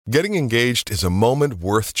Getting engaged is a moment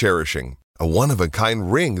worth cherishing. A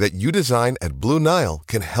one-of-a-kind ring that you design at Blue Nile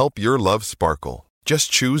can help your love sparkle. Just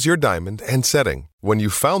choose your diamond and setting. When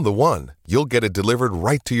you've found the one, you'll get it delivered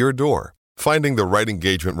right to your door. Finding the right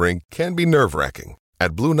engagement ring can be nerve-wracking.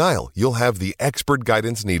 At Blue Nile, you'll have the expert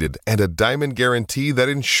guidance needed and a diamond guarantee that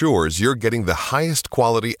ensures you're getting the highest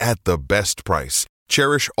quality at the best price.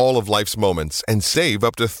 Cherish all of life's moments and save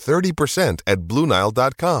up to 30% at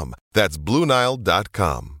BlueNile.com. That's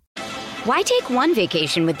BlueNile.com. Why take one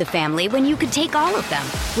vacation with the family when you could take all of them?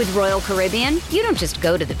 With Royal Caribbean, you don't just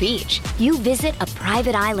go to the beach. You visit a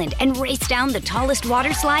private island and race down the tallest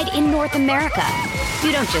water slide in North America.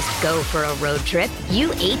 You don't just go for a road trip.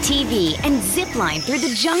 You ATV and zip line through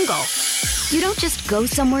the jungle. You don't just go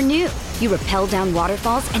somewhere new. You rappel down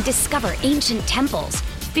waterfalls and discover ancient temples.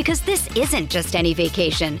 Because this isn't just any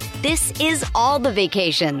vacation. This is all the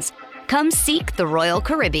vacations. Come seek the Royal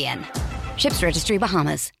Caribbean. Ships Registry,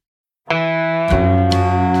 Bahamas.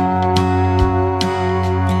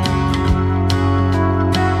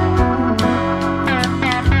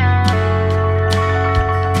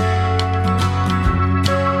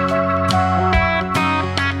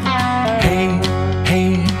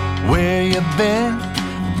 Hey, where you been?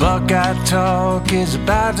 Buckeye Talk is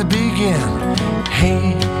about to begin.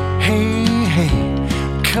 Hey,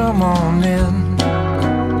 come on in.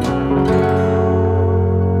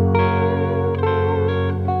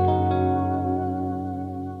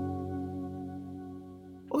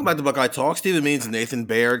 Welcome back to Buckeye Talk. Stephen Means and Nathan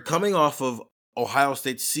Baird coming off of Ohio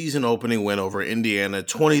State's season opening win over Indiana,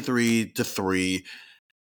 23-3.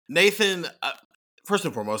 Nathan, first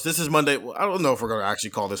and foremost, this is Monday. I don't know if we're going to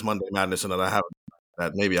actually call this Monday Madness, and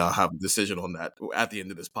that maybe I'll have a decision on that at the end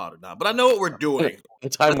of this pod or not. But I know what we're doing. The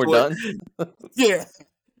time we're done. Yeah,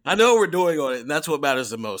 I know what we're doing on it, and that's what matters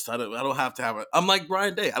the most. I don't have to have it. I'm like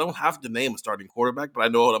Brian Day. I don't have to name a starting quarterback, but I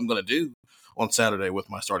know what I'm going to do on Saturday with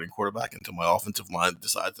my starting quarterback until my offensive line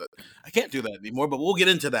decides that I can't do that anymore, but we'll get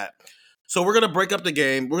into that. So we're going to break up the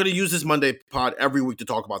game. We're going to use this Monday pod every week to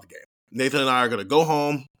talk about the game. Nathan and I are going to go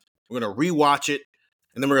home. We're going to rewatch it,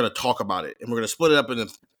 and then we're going to talk about it. And we're going to split it up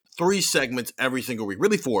into 3 segments every single week.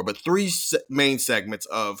 Really 4, but 3 main segments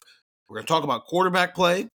of we're going to talk about quarterback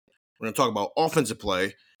play. We're going to talk about offensive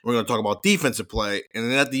play. We're going to talk about defensive play.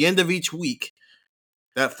 And then at the end of each week,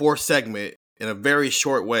 that 4th segment, in a very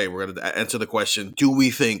short way, we're going to answer the question, do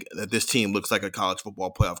we think that this team looks like a college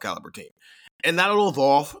football playoff caliber team? And that'll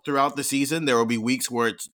evolve throughout the season. There will be weeks where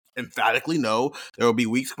it's emphatically no. There will be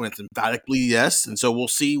weeks when it's emphatically yes. And so we'll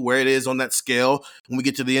see where it is on that scale when we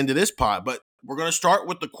get to the end of this pod. But we're going to start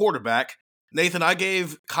with the quarterback. Nathan, I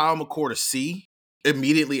gave Kyle McCord a C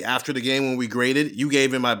immediately after the game when we graded. You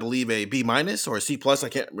gave him, I believe, a B- or a C+. I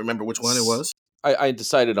can't remember which one it was. I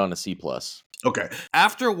decided on a C+. Okay.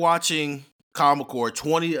 After watching Kyle McCord,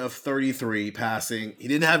 20 of 33 passing. He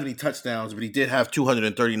didn't have any touchdowns, but he did have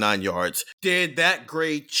 239 yards. Did that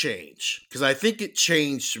grade change? Because I think it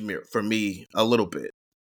changed for me a little bit.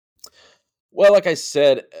 Well, like I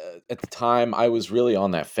said, at the time, I was really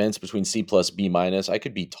on that fence between C+, B-. I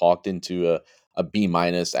could be talked into a B-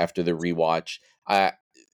 after the rewatch.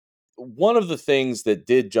 One of the things that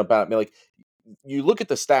did jump out at me, like, you look at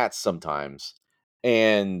the stats sometimes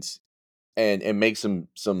and make some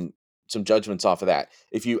judgments off of that.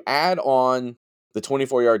 If you add on the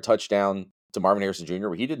 24-yard touchdown to Marvin Harrison Jr.,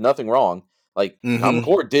 where he did nothing wrong, like Kyle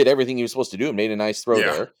McCord did everything he was supposed to do and made a nice throw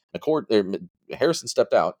there. Harrison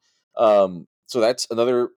stepped out. So that's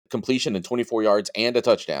another completion in 24 yards and a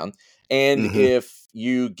touchdown. And if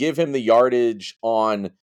you give him the yardage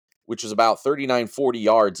on, which was about 39, 40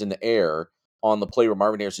 yards in the air on the play where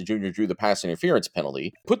Marvin Harrison Jr. drew the pass interference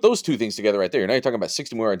penalty, put those two things together right there. Now you're talking about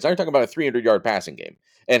 60 more yards. Now you're talking about a 300-yard passing game.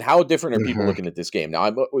 And how different are people looking at this game?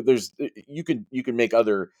 Now, you can make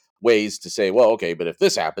other ways to say, well, okay, but if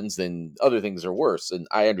this happens, then other things are worse. And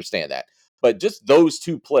I understand that. But just those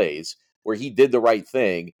 2 plays where he did the right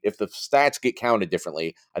thing, if the stats get counted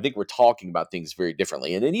differently, I think we're talking about things very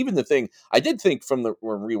differently. And then even the thing, I did think from the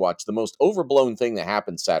rewatch, the most overblown thing that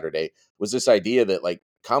happened Saturday was this idea that, like,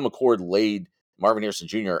 Kyle McCord laid Marvin Harrison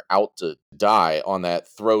Jr. out to die on that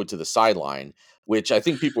throw to the sideline, which I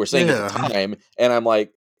think people were saying at the time. And I'm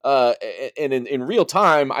like, and in real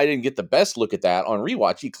time, I didn't get the best look at that on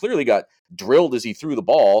rewatch. He clearly got drilled as he threw the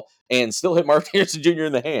ball and still hit Marvin Harrison Jr.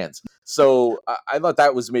 in the hands. So I thought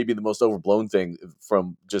that was maybe the most overblown thing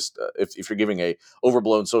from just if you're giving a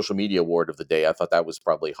overblown social media award of the day, I thought that was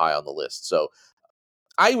probably high on the list. So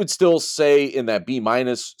I would still say in that B-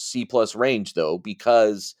 C+ range, though,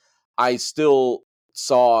 because I still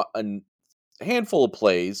saw a handful of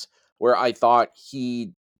plays where I thought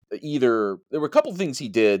there were a couple things he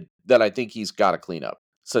did that I think he's got to clean up.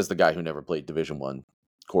 says the guy who never played Division I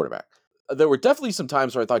quarterback. There were definitely some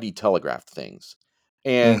times where I thought he telegraphed things.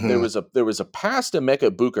 And there was a pass to Emeka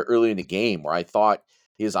Egbuka early in the game where I thought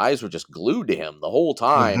his eyes were just glued to him the whole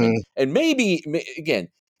time. And maybe, again,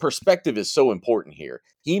 perspective is so important here.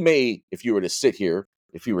 He may, if you were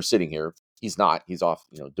sitting here, he's not. He's off,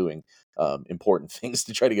 doing important things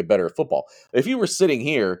to try to get better at football. If he were sitting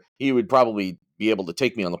here, he would probably be able to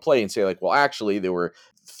take me on the play and say, like, well, actually, there were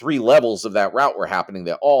 3 levels of that route were happening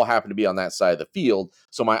that all happened to be on that side of the field.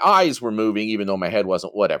 So my eyes were moving, even though my head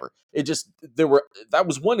wasn't, whatever. That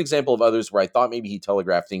was one example of others where I thought maybe he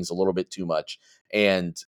telegraphed things a little bit too much.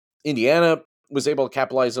 And Indiana was able to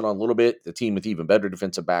capitalize it on a little bit. The team with even better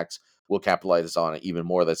defensive backs will capitalize on it even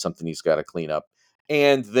more. That's something he's got to clean up.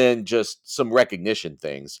 And then just some recognition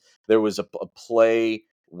things. There was a play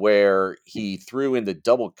where he threw into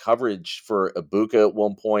double coverage for Egbuka at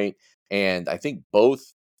one point, and I think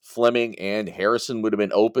both Fleming and Harrison would have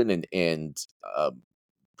been open and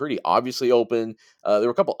pretty obviously open. There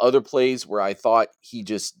were a couple other plays where I thought he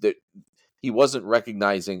wasn't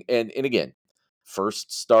recognizing. And again,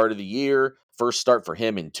 first start of the year, first start for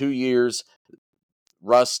him in 2 years,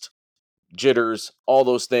 rust, jitters, all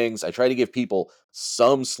those things. I try to give people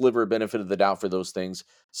some sliver benefit of the doubt for those things.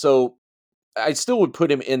 So I still would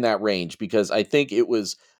put him in that range because I think it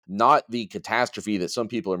was not the catastrophe that some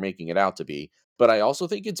people are making it out to be, but I also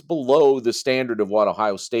think it's below the standard of what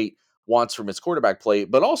Ohio State wants from its quarterback play,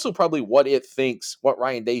 but also probably what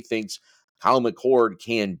Ryan Day thinks Kyle McCord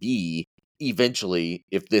can be eventually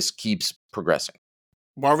if this keeps progressing.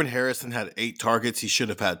 Marvin Harrison had 8 targets. He should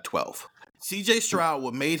have had 12. CJ Stroud,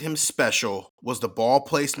 what made him special was the ball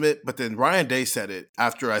placement, but then Ryan Day said it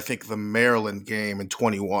after, I think, the Maryland game in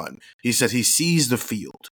 21. He said he sees the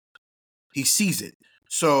field. He sees it.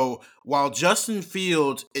 So while Justin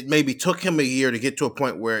Fields, it maybe took him a year to get to a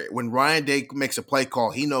point where when Ryan Day makes a play call,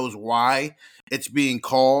 he knows why it's being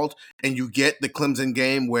called, and you get the Clemson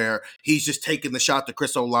game where he's just taking the shot to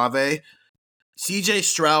Chris Olave. CJ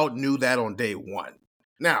Stroud knew that on day one.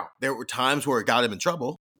 Now, there were times where it got him in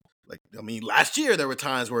trouble. Last year there were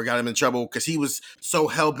times where it got him in trouble because he was so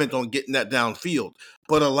hell-bent on getting that downfield.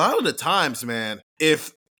 But a lot of the times, man,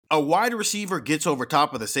 if a wide receiver gets over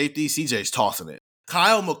top of the safety, CJ's tossing it.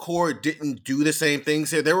 Kyle McCord didn't do the same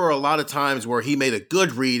things here. There were a lot of times where he made a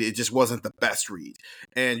good read. It just wasn't the best read.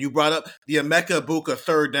 And you brought up the Emeka Egbuka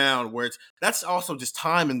third down, where that's also just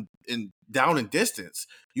time and down and distance.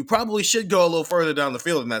 You probably should go a little further down the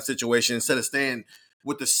field in that situation instead of staying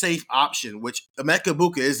with the safe option, which Emeka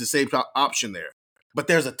Egbuka is the safe option there. But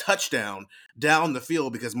there's a touchdown down the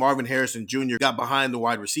field because Marvin Harrison Jr. got behind the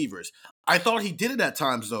wide receivers. I thought he did it at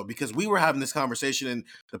times, though, because we were having this conversation in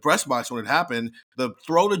the press box when it happened. The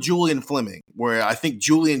throw to Julian Fleming, where I think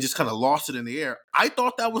Julian just kind of lost it in the air. I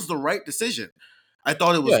thought that was the right decision. I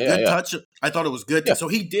thought it was good touch. I thought it was good. Yeah. So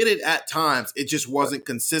he did it at times. It just wasn't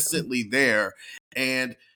consistently there.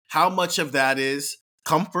 And how much of that is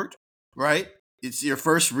comfort, right? It's your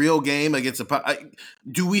first real game against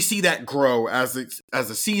do we see that grow as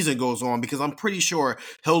the season goes on? Because I'm pretty sure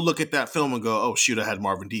he'll look at that film and go, oh, shoot, I had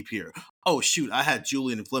Marvin deep here. Oh, shoot, I had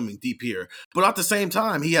Julian Fleming deep here. But at the same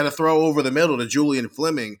time, he had a throw over the middle to Julian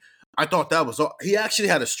Fleming. I thought that was – he actually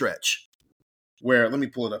had a stretch where – let me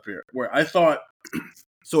pull it up here. Where I thought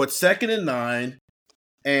 – so it's 2nd and 9,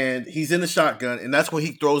 and he's in the shotgun, and that's when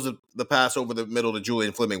he throws the pass over the middle to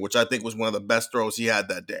Julian Fleming, which I think was one of the best throws he had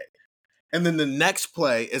that day. And then the next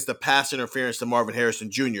play is the pass interference to Marvin Harrison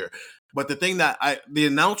Jr. But the thing that the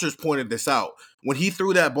announcers pointed this out, when he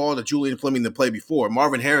threw that ball to Julian Fleming the play before,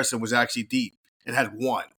 Marvin Harrison was actually deep and had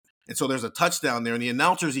 1. And so there's a touchdown there, and the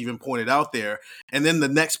announcers even pointed out there. And then the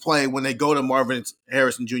next play, when they go to Marvin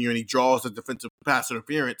Harrison Jr. and he draws the defensive pass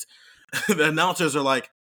interference, the announcers are like,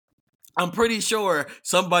 I'm pretty sure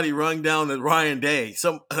somebody rung down to Ryan Day.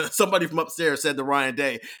 Somebody from upstairs said to Ryan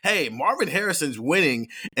Day, hey, Marvin Harrison's winning,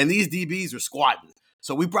 and these DBs are squatting.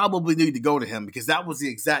 So we probably need to go to him because that was the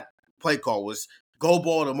exact play call was go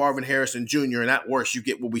ball to Marvin Harrison Jr., and at worst, you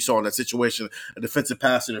get what we saw in that situation, a defensive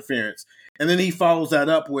pass interference. And then he follows that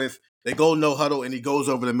up with they go no huddle, and he goes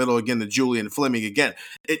over the middle again to Julian Fleming again.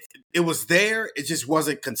 It was there. It just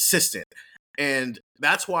wasn't consistent. And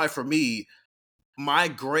that's why, for me, my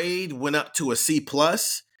grade went up to a C+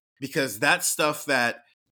 because that's stuff that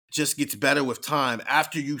just gets better with time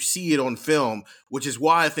after you see it on film, which is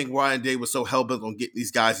why I think Ryan Day was so hell-bent on getting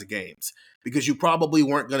these guys to games because you probably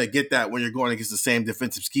weren't going to get that when you're going against the same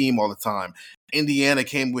defensive scheme all the time. Indiana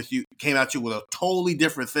came at you with a totally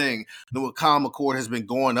different thing than what Kyle McCord has been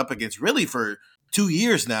going up against really for 2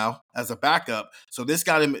 years now as a backup. So this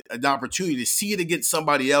got him an opportunity to see it against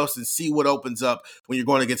somebody else and see what opens up when you're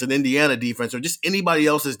going against an Indiana defense or just anybody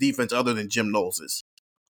else's defense other than Jim Knowles's.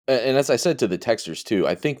 And as I said to the texters too,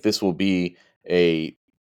 I think this will be a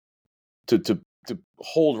to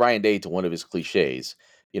hold Ryan Day to one of his cliches.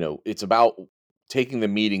 It's about taking the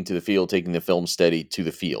meeting to the field, taking the film steady to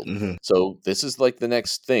the field. Mhm. So this is like the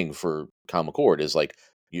next thing for Kyle McCord is like,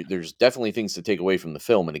 there's definitely things to take away from the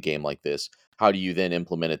film in a game like this. How do you then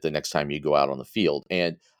implement it the next time you go out on the field?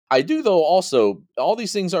 And I do, though, also, all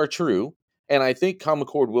these things are true. And I think Kyle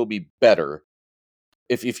McCord will be better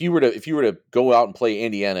if you were to go out and play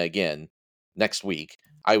Indiana again next week.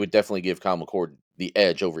 I would definitely give Kyle McCord the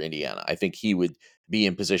edge over Indiana. I think he would be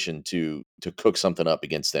in position to cook something up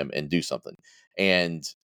against them and do something. And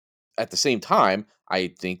at the same time, I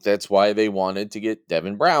think that's why they wanted to get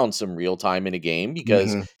Devin Brown some real time in a game,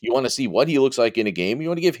 because Mhm. you want to see what he looks like in a game. You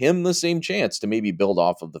want to give him the same chance to maybe build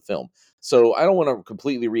off of the film. So I don't want to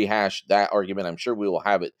completely rehash that argument. I'm sure we will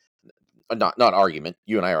have it. Not argument.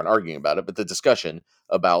 You and I aren't arguing about it, but the discussion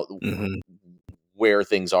about Mhm. where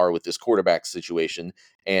things are with this quarterback situation,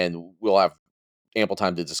 and we'll have ample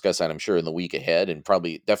time to discuss that, I'm sure, in the week ahead, and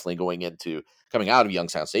probably definitely coming out of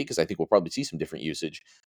Youngstown State, because I think we'll probably see some different usage.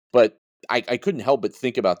 But I couldn't help but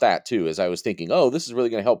think about that too, as I was thinking, oh, this is really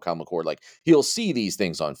going to help Kyle McCord. Like, he'll see these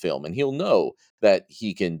things on film and he'll know that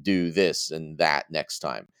he can do this and that next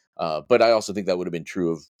time. But I also think that would have been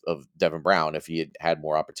true of Devin Brown if he had had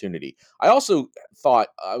more opportunity. I also thought,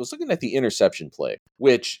 I was looking at the interception play,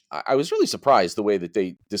 which I was really surprised the way that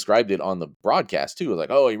they described it on the broadcast too. It was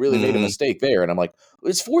like, oh, he really made a Mhm. mistake there. And I'm like,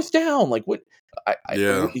 it's fourth down. Like, what?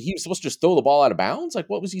 Yeah. He was supposed to just throw the ball out of bounds. Like,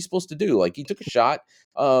 what was he supposed to do? Like, he took a shot.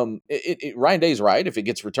 Ryan Day's right. If it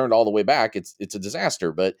gets returned all the way back, it's a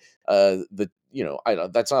disaster. But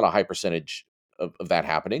that's not a high percentage of that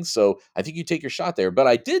happening. So I think you take your shot there. But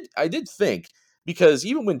I did think, because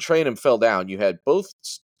even when Trainum fell down, you had both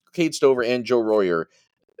Cade Stover and Joe Royer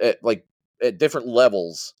at different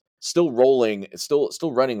levels, still rolling, still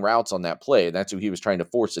running routes on that play, and that's who he was trying to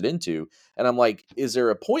force it into. And I'm like, is there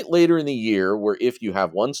a point later in the year where, if you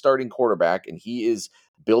have one starting quarterback and he is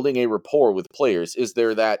building a rapport with players, is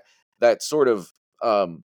there that sort of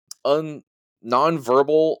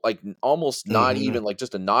non-verbal, like almost not Mhm. even like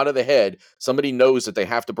just a nod of the head, somebody knows that they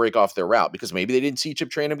have to break off their route because maybe they didn't see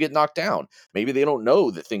Chip Trainum get knocked down, maybe they don't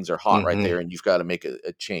know that things are hot right Mhm. there and you've got to make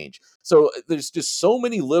a change. So there's just so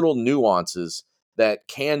many little nuances that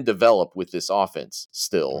can develop with this offense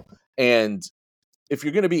still. And if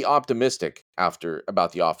you're going to be optimistic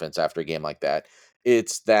about the offense after a game like that,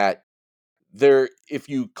 it's that if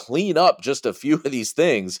you clean up just a few of these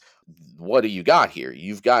things, what do you got here?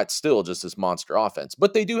 You've got still just this monster offense,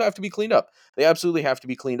 but they do have to be cleaned up. They absolutely have to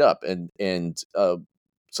be cleaned up. And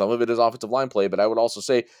some of it is offensive line play, but I would also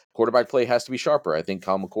say quarterback play has to be sharper. I think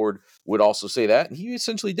Kyle McCord would also say that, and he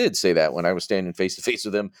essentially did say that when I was standing face to face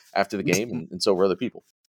with him after the game, and so were other people.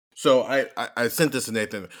 So I sent this to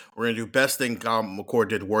Nathan. We're gonna do best thing Kyle McCord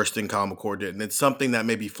did, worst thing Kyle McCord did, and it's something that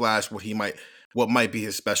maybe flash what might be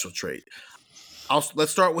his special trait.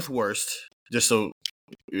 Let's start with worst, just so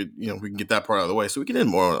we can get that part out of the way, so we can end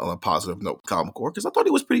more on a positive note with Kyle McCord, because I thought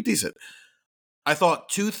he was pretty decent. I thought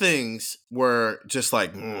two things were just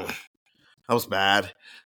like, that was bad.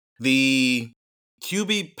 The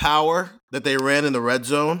QB power that they ran in the red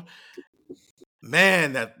zone,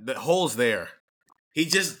 man, that hole's there. He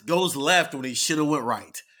just goes left when he should have went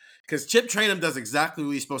right. Because Chip Trainum does exactly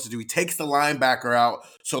what he's supposed to do. He takes the linebacker out,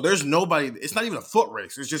 so there's nobody. It's not even a foot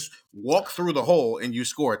race. It's just walk through the hole and you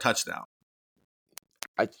score a touchdown.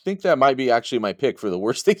 I think that might be actually my pick for the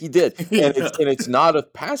worst thing he did, and Yeah. it's not a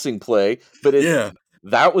passing play, but Yeah.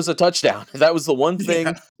 that was a touchdown. That was the one thing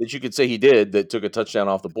Yeah. that you could say he did that took a touchdown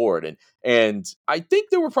off the board. And I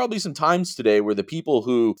think there were probably some times today where the people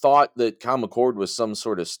who thought that Kyle McCord was some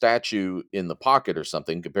sort of statue in the pocket or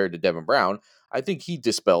something compared to Devin Brown, I think he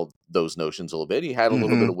dispelled those notions a little bit. He had a little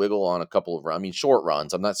bit Mm-hmm. of wiggle on a couple of runs. I mean, short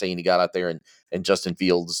runs. I'm not saying he got out there and Justin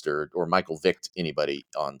Fields or Michael Vick anybody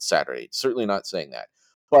on Saturday. Certainly not saying that.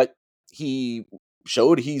 But he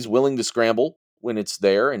showed he's willing to scramble when it's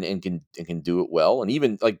there and can do it well, and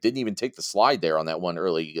even like didn't even take the slide there on that one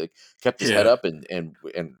early. He, like, kept his head Yeah. up and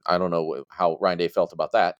I don't know how Ryan Day felt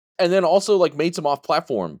about that. And then also like made some off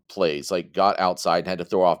platform plays, like got outside and had to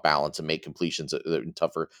throw off balance and make completions that were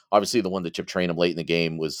tougher. Obviously, the one that Chip Trainum late in the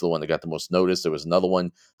game was the one that got the most notice. There was another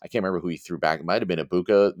one, I can't remember who he threw back. It might have been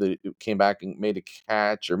Ibuka that came back and made a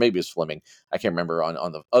catch, or maybe it was Fleming. I can't remember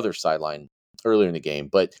on the other sideline earlier in the game,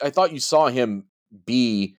 but I thought you saw him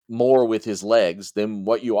be more with his legs than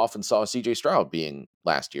what you often saw CJ Stroud being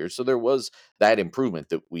last year. So there was that improvement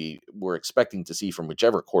that we were expecting to see from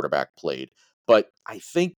whichever quarterback played. But I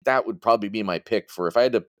think that would probably be my pick for if I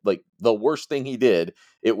had to, like, the worst thing he did,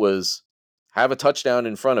 it was have a touchdown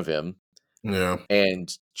in front of him Yeah. and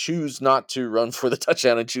choose not to run for the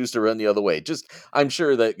touchdown and choose to run the other way. Just, I'm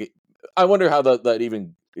sure that, I wonder how that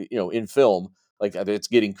even, in film, like, it's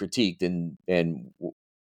getting critiqued and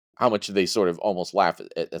how much they sort of almost laugh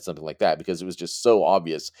at something like that because it was just so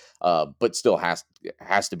obvious, but still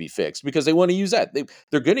has to be fixed because they want to use that.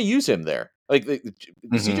 They're going to use him there. Like, Mhm.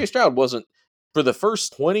 CJ Stroud wasn't, for the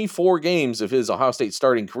first 24 games of his Ohio State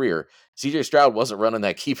starting career, CJ Stroud wasn't running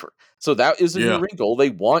that keeper. So that is a new Yeah. wrinkle. They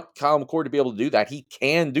want Kyle McCord to be able to do that. He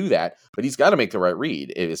can do that, but he's got to make the right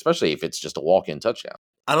read, especially if it's just a walk-in touchdown.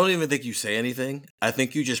 I don't even think you say anything. I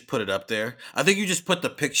think you just put it up there. I think you just put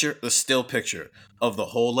the still picture of the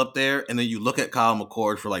hole up there, and then you look at Kyle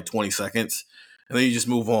McCord for like 20 seconds, and then you just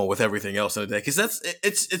move on with everything else in the day. Because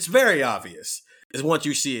it's very obvious. Is once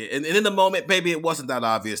you see it. And in the moment, maybe it wasn't that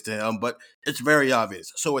obvious to him, but it's very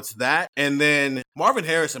obvious. So it's that. And then Marvin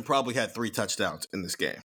Harrison probably had 3 touchdowns in this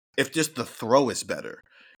game. If just the throw is better.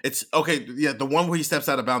 It's okay, yeah, the one where he steps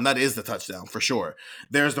out of bounds, that is the touchdown for sure.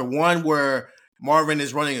 There's the one where Marvin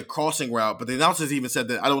is running a crossing route, but the announcers even said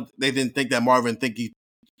that they didn't think that Marvin think he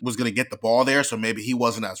was going to get the ball there, so maybe he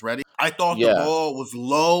wasn't as ready. I thought the Yeah. ball was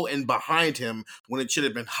low and behind him when it should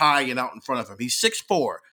have been high and out in front of him. He's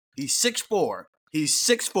 6'4". He's 6'4". He's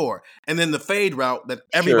 6'4". And then the fade route that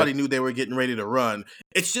everybody knew they were getting ready to run,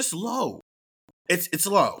 it's just low. It's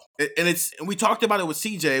low. And we talked about it with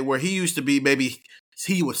CJ where he used to be maybe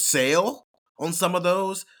he would sail on some of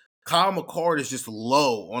those. Kyle McCord is just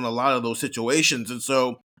low on a lot of those situations. And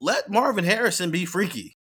so let Marvin Harrison be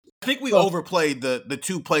freaky. I think we overplayed the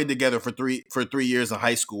two played together for 3 years in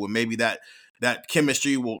high school, and maybe that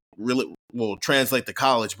chemistry will translate to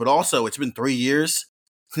college. But also it's been 3 years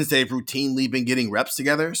since they've routinely been getting reps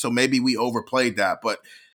together. So maybe we overplayed that. But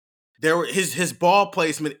his ball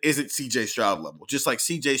placement isn't CJ Stroud level, just like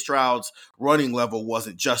CJ Stroud's running level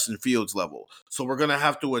wasn't Justin Fields level. So we're gonna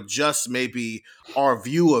have to adjust maybe our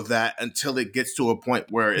view of that until it gets to a point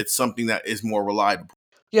where it's something that is more reliable.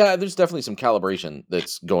 Yeah, there's definitely some calibration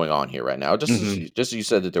that's going on here right now. Just as you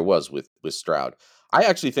said that there was with Stroud. I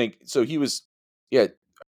actually think so. He was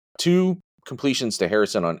 2 completions to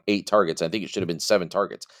Harrison on 8 targets. I think it should have been 7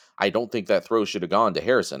 targets. I don't think that throw should have gone to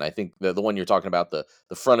Harrison. I think the one you're talking about, the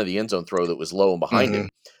front of the end zone throw that was low and behind him,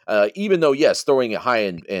 even though, yes, throwing it high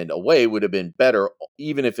and away would have been better,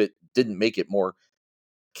 even if it didn't make it more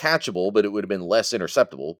catchable, but it would have been less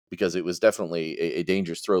interceptable because it was definitely a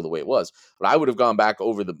dangerous throw the way it was. But I would have gone back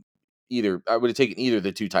over I would have taken either of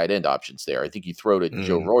the 2 tight end options there. I think you throw to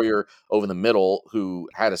Joe Royer over the middle, who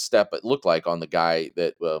had a step it looked like on the guy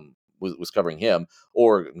that was covering him,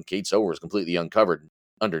 or Cade Stover was completely uncovered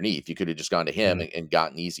underneath. You could have just gone to him and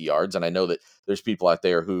gotten easy yards. And I know that there's people out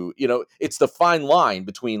there who, it's the fine line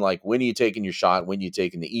between like when are you taking your shot, when you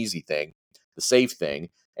taking the easy thing, the safe thing,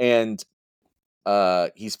 and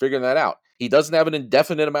he's figuring that out. He doesn't have an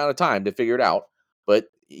indefinite amount of time to figure it out, but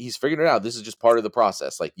he's figuring it out. This is just part of the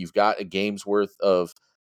process. Like, you've got a game's worth of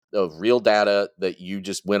real data that you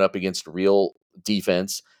just went up against real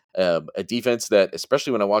defense, a defense that,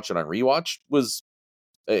 especially when I watched it on rewatch, was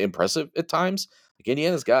impressive at times. Like,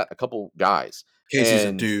 Indiana's got a couple guys. Casey's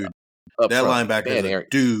a dude. That linebacker is a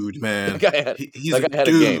dude, man. He's a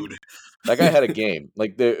dude. That guy had a game.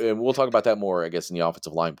 Like, and we'll talk about that more, I guess, in the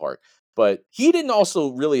offensive line part. But he didn't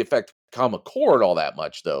also really affect Kyle McCord all that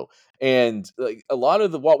much, though. And like a lot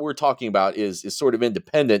of what we're talking about is sort of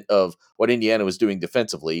independent of what Indiana was doing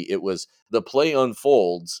defensively. It was the play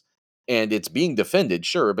unfolds and it's being defended,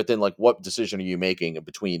 sure, but then like what decision are you making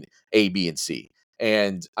between A, B, and C?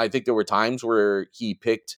 And I think there were times where he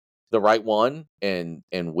picked the right one and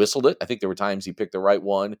whistled it. I think there were times he picked the right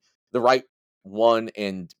one,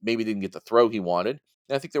 and maybe didn't get the throw he wanted.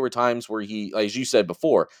 And I think there were times where he, as you said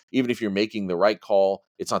before, even if you're making the right call,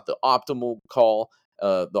 it's not the optimal call,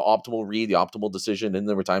 the optimal read, the optimal decision. And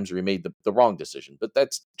there were times where he made the wrong decision. But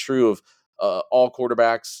that's true of all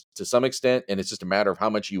quarterbacks to some extent. And it's just a matter of how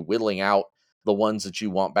much you whittling out the ones that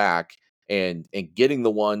you want back and getting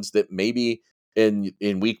the ones that maybe in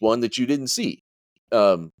week 1 that you didn't see.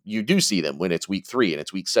 You do see them when it's week 3 and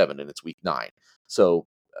it's week 7 and it's week 9. So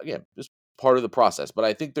again, just part of the process. But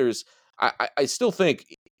I think I still think,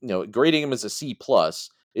 grading him as a C+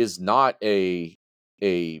 is not a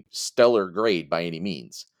stellar grade by any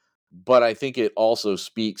means. But I think it also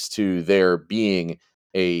speaks to there being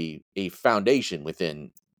a foundation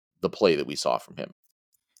within the play that we saw from him.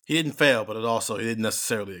 He didn't fail, but he didn't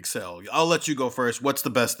necessarily excel. I'll let you go first. What's the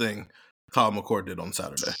best thing Kyle McCord did on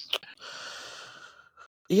Saturday?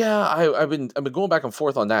 Yeah, I've been going back and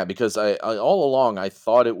forth on that because I all along I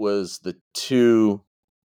thought it was the two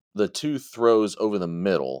throws over the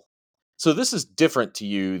middle. So this is different to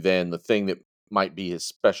you than the thing that might be his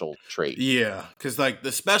special trait. Yeah, because like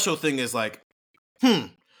the special thing is like,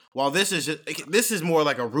 while this is more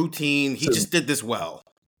like a routine. He just did this well.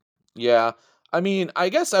 Yeah, I mean, I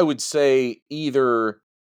guess I would say either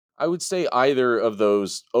of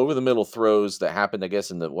those over the middle throws that happened, I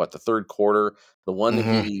guess, in the third quarter, the one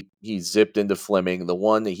that he zipped into Fleming, the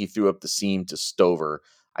one that he threw up the seam to Stover.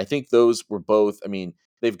 I think those were both. I mean,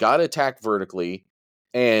 they've got to attack vertically,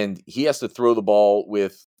 and he has to throw the ball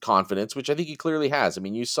with confidence, which I think he clearly has. I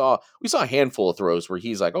mean, we saw a handful of throws where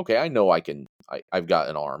he's like, okay, I know I've got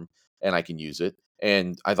an arm and I can use it.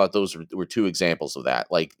 And I thought those were two examples of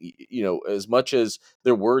that. Like, as much as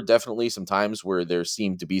there were definitely some times where there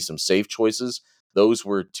seemed to be some safe choices, those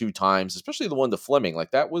were two times, especially the one to Fleming.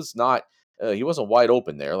 Like, that was not, he wasn't wide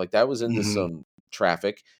open there. Like, that was into some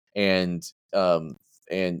traffic, and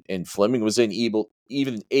Fleming was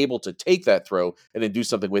even able to take that throw and then do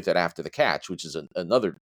something with it after the catch, which is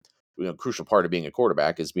another crucial part of being a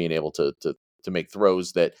quarterback, is being able to make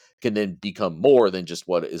throws that can then become more than just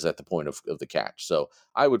what is at the point of the catch. So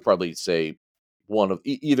I would probably say one of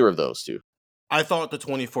either of those two. I thought the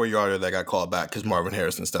 24-yarder that got called back because Marvin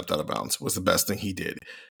Harrison stepped out of bounds was the best thing he did,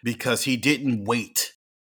 because he didn't wait.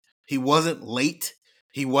 He wasn't late.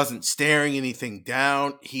 He wasn't staring anything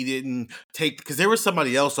down. He didn't take, because there was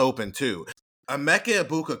somebody else open too. Emeka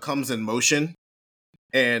Egbuka comes in motion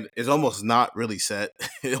and is almost not really set.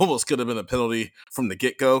 It almost could have been a penalty from the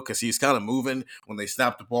get-go because he's kind of moving when they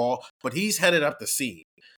snap the ball, but he's headed up the seam.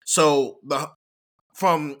 So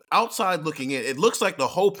from outside looking in, it looks like the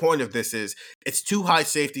whole point of this is it's too high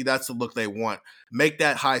safety. That's the look they want. Make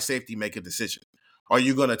that high safety make a decision. Are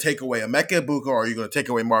you going to take away Emeka Egbuka, or are you going to take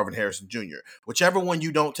away Marvin Harrison Jr.? Whichever one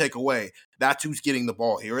you don't take away, that's who's getting the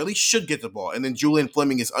ball here, or at least should get the ball. And then Julian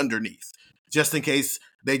Fleming is underneath, just in case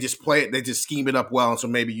they just play it, they just scheme it up well, and so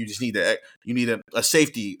maybe you just need a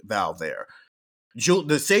safety valve there.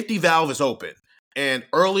 The safety valve is open, and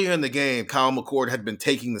earlier in the game, Kyle McCord had been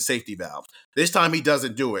taking the safety valve. This time he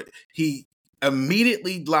doesn't do it. He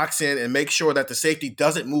immediately locks in and makes sure that the safety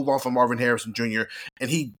doesn't move off of Marvin Harrison Jr.,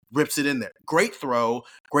 and he rips it in there. Great throw,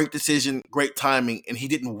 great decision, great timing, and he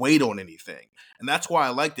didn't wait on anything. And that's why I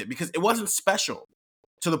liked it, because it wasn't special.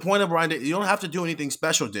 To the point of Brian, you don't have to do anything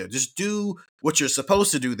special there. Just do what you're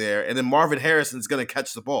supposed to do there, and then Marvin Harrison's going to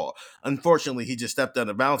catch the ball. Unfortunately, he just stepped out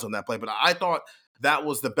of bounds on that play, but I thought that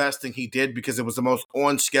was the best thing he did, because it was the most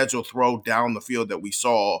on-schedule throw down the field that we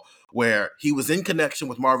saw, where he was in connection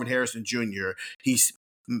with Marvin Harrison Jr.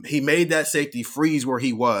 He made that safety freeze where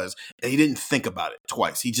he was, and he didn't think about it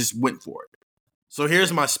twice. He just went for it. So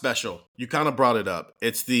here's my special. You kind of brought it up.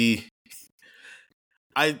 It's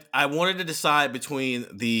I wanted to decide between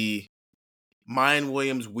the Mayan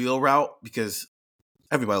Williams wheel route, because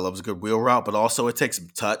everybody loves a good wheel route, but also it takes some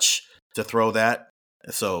touch to throw that.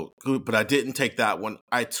 So, but I didn't take that one.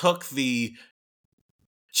 I took the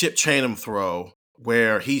Chip Chanum throw,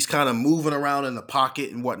 where he's kind of moving around in the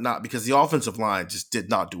pocket and whatnot, because the offensive line just did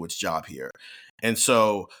not do its job here. And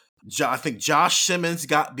so I think Josh Simmons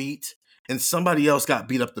got beat and somebody else got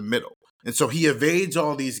beat up the middle. And so he evades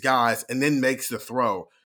all these guys and then makes the throw.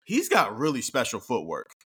 He's got really special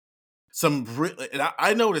footwork. And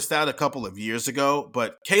I noticed that a couple of years ago,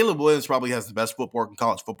 but Caleb Williams probably has the best footwork in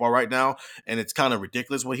college football right now, and it's kind of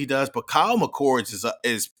ridiculous what he does. But Kyle McCord's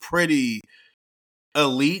is pretty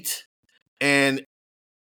elite, and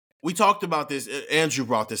we talked about this. Andrew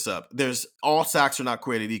brought this up. All sacks are not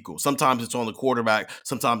created equal. Sometimes it's on the quarterback,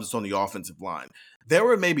 sometimes it's on the offensive line. There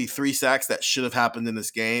were maybe 3 sacks that should have happened in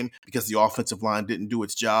this game because the offensive line didn't do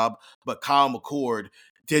its job, but Kyle McCord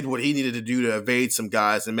did what he needed to do to evade some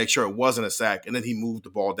guys and make sure it wasn't a sack, and then he moved the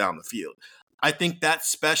ball down the field. I think that's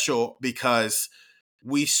special because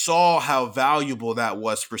we saw how valuable that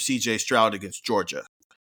was for C.J. Stroud against Georgia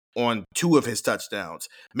on 2 of his touchdowns,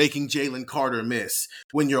 making Jalen Carter miss.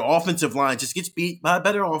 When your offensive line just gets beat by a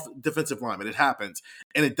better defensive lineman, it happens,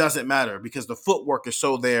 and it doesn't matter because the footwork is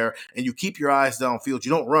so there, and you keep your eyes downfield.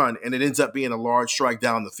 You don't run, and it ends up being a large strike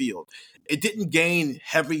down the field. It didn't gain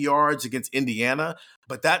heavy yards against Indiana,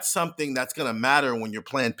 but that's something that's going to matter when you're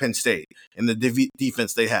playing Penn State and the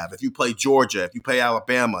defense they have. If you play Georgia, if you play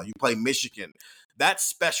Alabama, you play Michigan, that's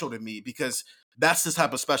special to me because that's the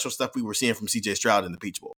type of special stuff we were seeing from C.J. Stroud in the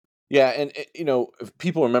Peach Bowl. Yeah, and if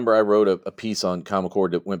people remember, I wrote a piece on Kyle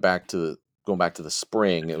McCord that going back to the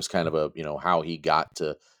spring. It was kind of how he got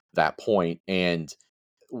to that point, and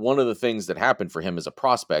one of the things that happened for him as a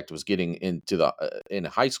prospect was getting into in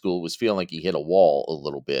high school was feeling like he hit a wall a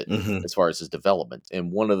little bit Mm-hmm. as far as his development.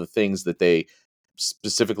 And one of the things that they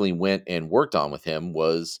specifically went and worked on with him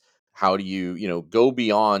was how do you go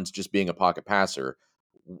beyond just being a pocket passer?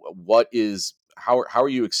 How are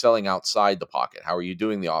you excelling outside the pocket? How are you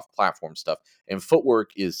doing the off platform stuff? And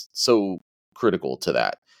footwork is so critical to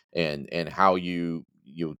that. And how you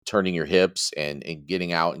turning your hips and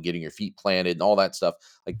getting out and getting your feet planted and all that stuff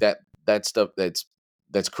like that stuff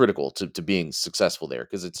that's critical to being successful there,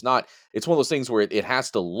 because it's one of those things where it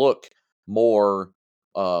has to look more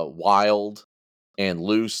wild and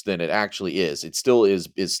loose than it actually is. It still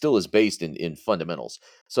is based in fundamentals.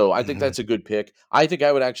 So I think Mm-hmm. that's a good pick. I think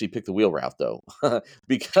I would actually pick the wheel route though,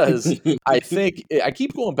 because I think I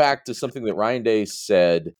keep going back to something that Ryan Day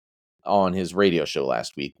said on his radio show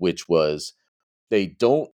last week, which was they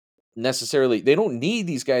don't need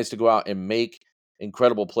these guys to go out and make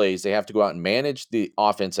incredible plays. They have to go out and manage the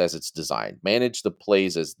offense as it's designed, manage the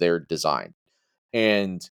plays as they're designed.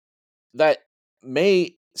 And that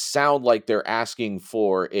may sound like they're asking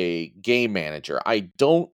for a game manager. I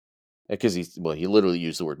don't, because he literally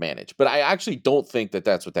used the word manage, but I actually don't think that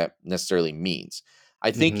that's what that necessarily means.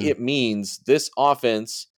 I think Mm-hmm. it means this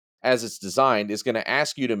offense as it's designed is going to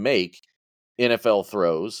ask you to make NFL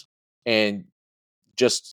throws, and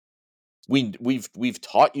just we've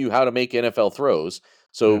taught you how to make NFL throws.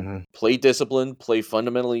 So Mm-hmm. play disciplined, play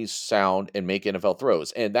fundamentally sound, and make NFL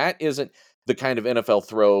throws. And that isn't the kind of NFL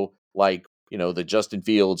throw like the Justin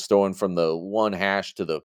Fields throwing from the one hash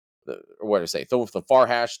to or what do I say, throwing from the far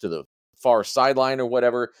hash to the far sideline or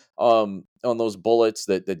whatever. On those bullets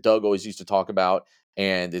that Doug always used to talk about.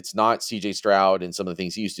 And it's not CJ Stroud and some of the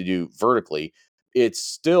things he used to do vertically. It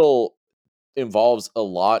still involves a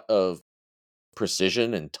lot of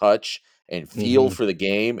precision and touch and feel Mm-hmm. for the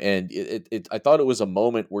game. And I thought it was a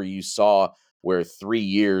moment where you saw where 3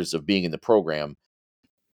 years of being in the program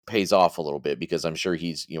pays off a little bit, because I'm sure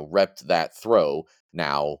he's repped that throw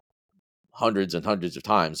now hundreds and hundreds of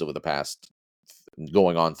times over the past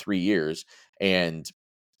going on 3 years. And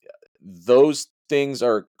those things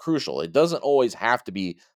are crucial. It doesn't always have to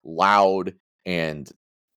be loud and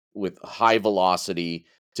with high velocity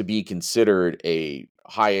to be considered a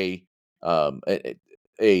high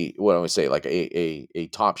what do I say, like a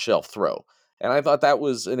top shelf throw. And I thought that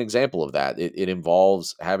was an example of that. It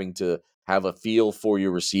involves having to have a feel for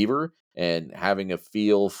your receiver and having a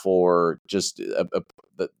feel for just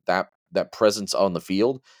that presence on the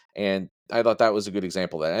field. And I thought that was a good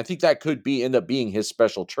example of that. And I think that could end up being his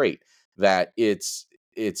special trait, that it's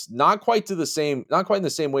not quite in the same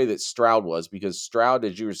way that Stroud was, because Stroud,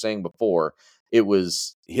 as you were saying before, it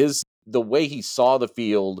was the way he saw the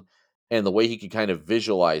field and the way he could kind of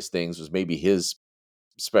visualize things was maybe his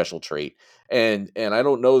special trait. And I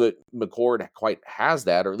don't know that McCord quite has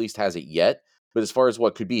that, or at least has it yet. But as far as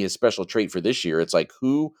what could be his special trait for this year, it's like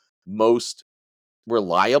who most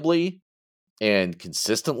reliably and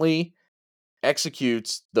consistently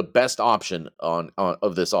executes the best option on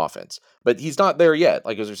of this offense. But he's not there yet,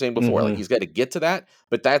 like as we were saying before. Like Mm-hmm. he's got to get to that,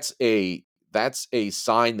 but that's a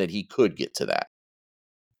sign that he could get to that.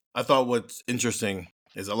 I thought what's interesting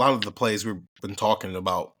is a lot of the plays we've been talking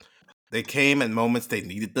about, they came in moments they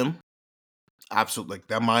needed them. Absolutely. Like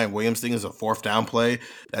that Mayan Williams thing is a 4th down play.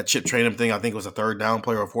 That Chip Trayanum thing, I think, was a 3rd down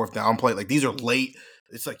play or a 4th down play. Like these are late.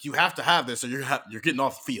 It's like you have to have this, or you're getting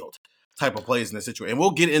off the field type of plays in this situation. And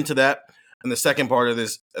we'll get into that in the second part of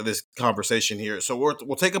this conversation here. So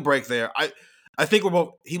we'll take a break there. I think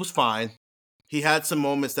he was fine. He had some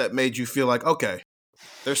moments that made you feel like, okay,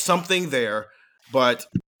 there's something there, but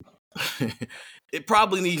it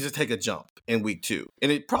probably needs to take a jump in week 2,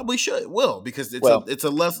 and it probably will, because it's a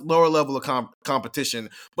lower level of competition.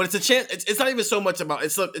 But it's a chance. It's not even so much about.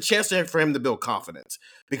 It's a chance for him to build confidence,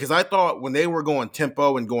 because I thought when they were going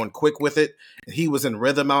tempo and going quick with it, and he was in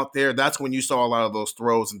rhythm out there, that's when you saw a lot of those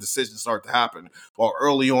throws and decisions start to happen. While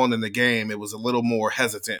early on in the game, it was a little more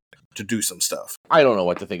hesitant to do some stuff. I don't know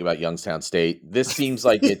what to think about Youngstown State. This seems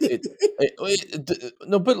like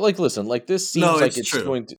no, but like, listen, like this seems like it's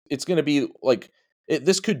true. it's going to be like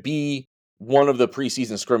this could be one of the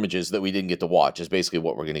preseason scrimmages that we didn't get to watch. Is basically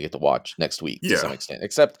what we're going to get to watch next week to some extent.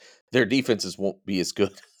 Except their defenses won't be as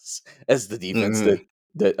good as the defense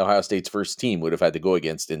that Ohio State's first team would have had to go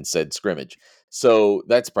against in said scrimmage. So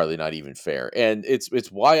that's probably not even fair. And it's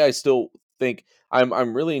why I still think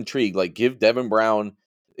I'm really intrigued. Like, give Devin Brown.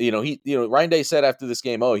 Ryan Day said after this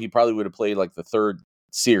game, he probably would have played like the 3rd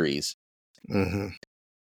series. Mm-hmm.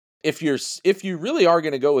 If you really are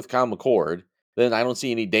going to go with Kyle McCord, then I don't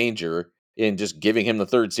see any danger in just giving him the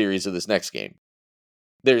 3rd series of this next game.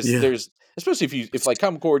 There's especially if like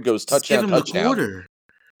Kyle McCord goes Just give touchdown, him the touchdown. quarter.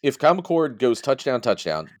 If Kyle McCord goes touchdown,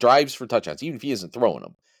 drives for touchdowns, even if he isn't throwing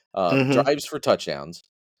them, drives for touchdowns,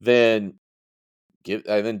 then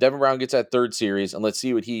Devin Brown gets that third series, and let's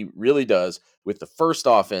see what he really does with the first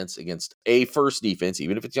offense against a first defense,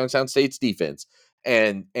 even if it's Youngstown State's defense,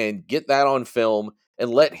 and get that on film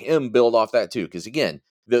and let him build off that too. Because again,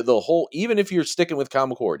 the whole, even if you're sticking with Kyle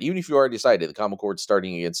McCord, even if you already decided that Kyle McCord's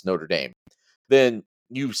starting against Notre Dame, then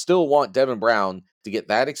you still want Devin Brown to get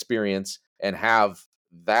that experience and have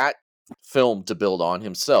that film to build on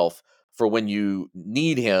himself for when you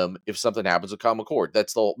need him if something happens with Kyle McCord.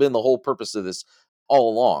 That's been the whole purpose of this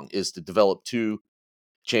all along, is to develop two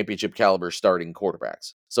championship caliber starting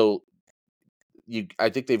quarterbacks. So I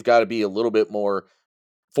think they've got to be a little bit more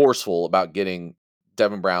forceful about getting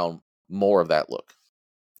Devin Brown more of that look.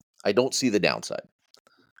 I don't see the downside.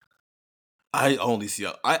 I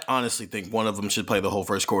honestly think one of them should play the whole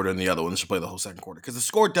first quarter and the other one should play the whole second quarter, because the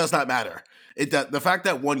score does not matter. The fact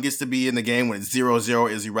that one gets to be in the game when it's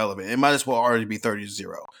 0-0 is irrelevant. It might as well already be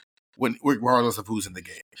 30-0 regardless of who's in the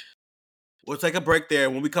game. We'll take a break there.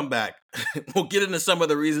 When we come back, we'll get into some of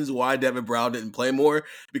the reasons why Devin Brown didn't play more,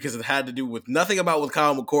 because it had to do with nothing about what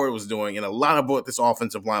Kyle McCord was doing and a lot of what this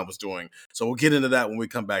offensive line was doing. So we'll get into that when we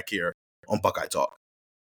come back here on Buckeye Talk.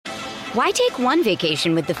 Why take one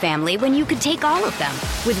vacation with the family when you could take all of them?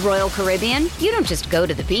 With Royal Caribbean, you don't just go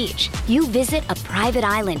to the beach. You visit a private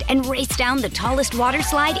island and race down the tallest water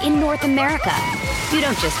slide in North America. You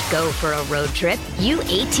don't just go for a road trip. You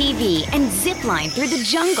ATV and zip line through the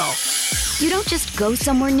jungle. You don't just go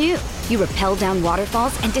somewhere new. You rappel down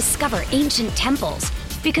waterfalls and discover ancient temples.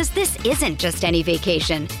 Because this isn't just any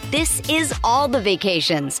vacation. This is all the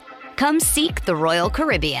vacations. Come seek the Royal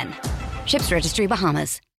Caribbean. Ships Registry,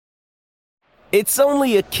 Bahamas. It's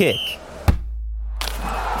only a kick,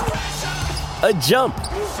 a jump,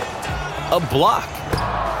 a block.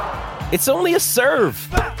 It's only a serve.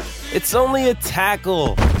 It's only a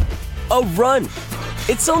tackle, a run.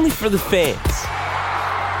 It's only for the fans.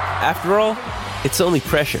 After all, it's only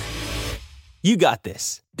pressure. You got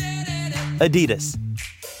this. Adidas.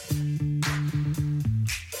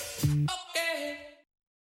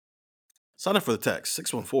 Sign up for the text,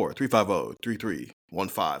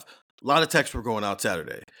 614-350-3315. A lot of texts were going out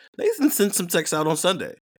Saturday. Nathan sent some texts out on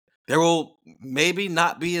Sunday. There will maybe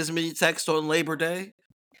not be as many texts on Labor Day,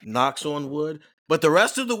 knocks on wood, but the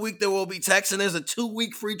rest of the week there will be texts, and there's a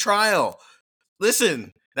 2-week free trial.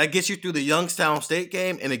 Listen, that gets you through the Youngstown State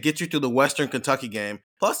game, and it gets you through the Western Kentucky game,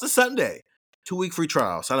 plus the Sunday. 2-week free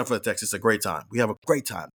trial. Sign up for the text. It's a great time. We have a great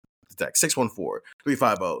time. The text,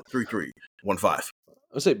 614-350-3315. I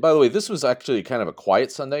would say, by the way, this was actually kind of a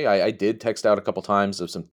quiet Sunday. I did text out a couple times of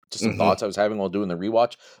some thoughts I was having while doing the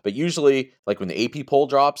rewatch. But usually, like when the AP poll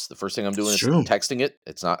drops, the first thing I'm doing is texting it.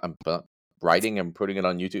 It's not, I'm writing and putting it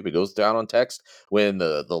on YouTube. It goes down on text. When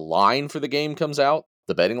the line for the game comes out,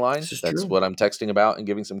 the betting line, that's what I'm texting about and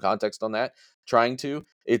giving some context on that. Trying to.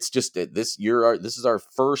 It's just this is our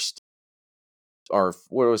first, what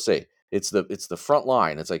do I say? It's the front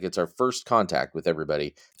line. It's our first contact with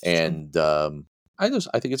everybody, and I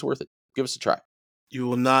think it's worth it. Give us a try. You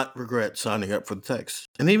will not regret signing up for the text.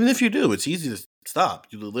 And even if you do, it's easy to stop.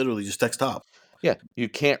 You literally just text stop. Yeah, you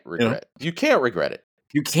can't regret. You can't regret it.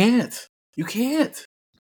 You can't.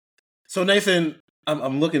 So Nathan,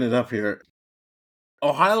 I'm looking it up here.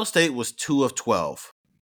 Ohio State was 2 of 12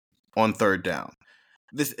 on third down.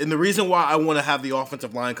 And the reason why I want to have the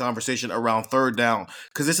offensive line conversation around third down,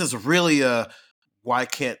 because this is really a why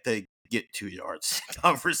can't they get 2 yards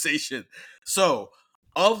conversation. So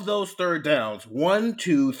of those third downs, 1,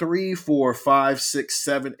 2, 3, 4, 5, 6,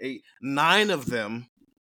 7, 8, 9 of them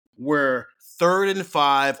were 3rd and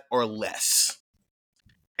 5 or less.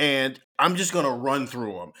 And I'm just going to run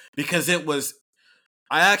through them because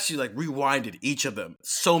I actually rewinded each of them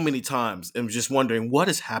so many times and was just wondering what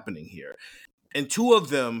is happening here. And 2 of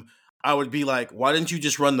them, I would be like, why didn't you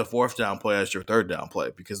just run the 4th down play as your 3rd down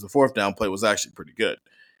play? Because the 4th down play was actually pretty good,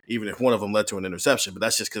 even if one of them led to an interception. But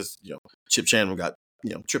that's just because Chip Chandler got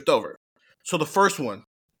tripped over. So the first one,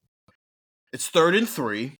 it's 3rd and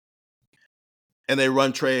 3, and they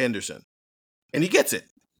run Trey Henderson, and he gets it,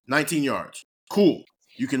 19 yards. Cool,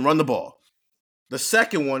 you can run the ball. The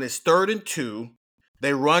second one is 3rd and 2.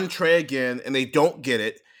 They run Trey again, and they don't get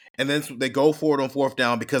it. And then they go for it on 4th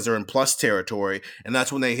down because they're in plus territory. And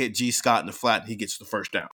that's when they hit G. Scott in the flat and he gets the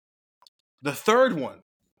first down. The third one,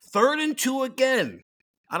 3rd and 2 again.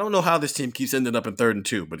 I don't know how this team keeps ending up in 3rd and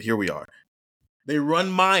 2, but here we are. They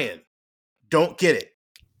run Mayan. Don't get it.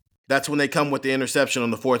 That's when they come with the interception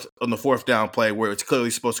on the fourth down play where it's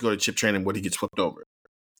clearly supposed to go to Chip Trayanum when he gets flipped over.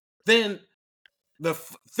 Then The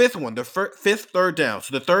fifth one, the fifth third down.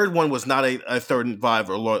 So the third one was not a 3rd and 5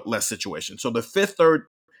 or less situation. So the fifth 3rd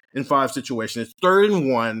and 5 situation is 3rd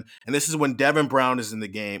and 1, and this is when Devin Brown is in the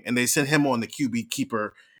game, and they send him on the QB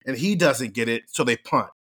keeper, and he doesn't get it, so they punt.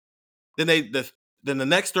 Then then the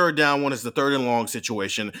next 3rd down one is the 3rd and long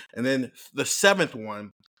situation, and then the 7th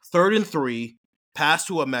one, 3rd and 3, pass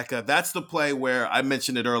to Emeka. That's the play where I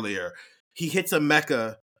mentioned it earlier. He hits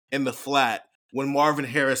Emeka in the flat when Marvin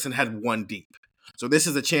Harrison had 1 deep. So this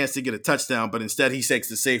is a chance to get a touchdown, but instead he takes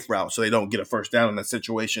the safe route so they don't get a first down in that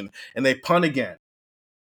situation. And they punt again.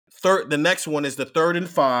 The next one is the 3rd and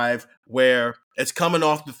 5 where it's coming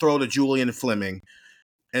off the throw to Julian Fleming.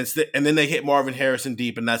 And then they hit Marvin Harrison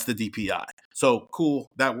deep, and that's the DPI. So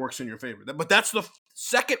cool, that works in your favor. But that's the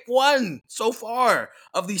second one so far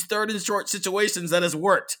of these 3rd and short situations that has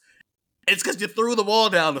worked. It's because you threw the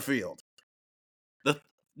ball down the field. The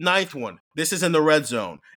 9th one, this is in the red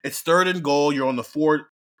zone. It's 3rd and goal. You're on the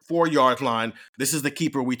 4-yard line. This is the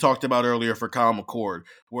keeper we talked about earlier for Kyle McCord,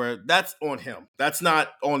 where that's on him. That's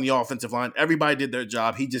not on the offensive line. Everybody did their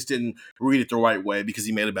job. He just didn't read it the right way because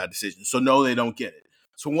he made a bad decision. So no, they don't get it.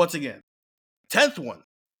 So once again, 10th one,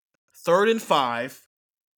 3rd and 5.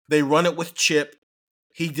 They run it with Chip.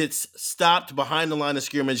 He gets stopped behind the line of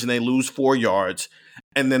scrimmage, and they lose 4 yards.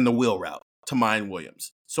 And then the wheel route to Mine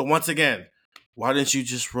Williams. So once again, why didn't you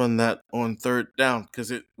just run that on 3rd down?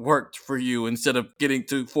 Because it worked for you instead of getting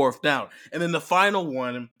to 4th down. And then the final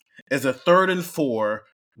one is a 3rd and 4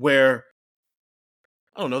 where,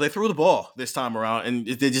 I don't know, they threw the ball this time around and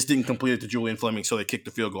they just didn't complete it to Julian Fleming, so they kicked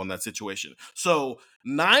the field goal in that situation. So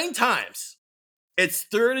 9 times it's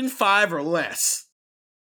 3rd and 5 or less,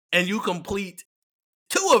 and you complete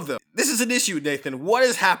 2 of them. This is an issue, Nathan. What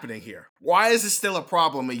is happening here? Why is this still a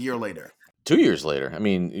problem a year later? 2 years later. I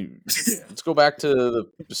mean, let's go back to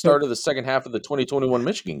the start of the second half of the 2021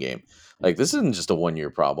 Michigan game. Like, this isn't just a 1-year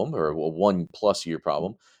problem or a 1+ year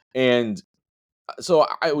problem. And so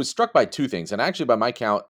I was struck by 2 things. And actually, by my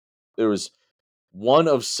count, there was 1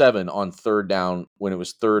 of 7 on 3rd down when it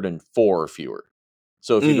was 3rd and 4 or fewer.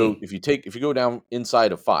 So if you go down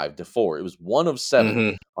inside of 5 to 4, it was 1 of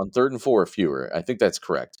 7 on 3rd and 4 or fewer. I think that's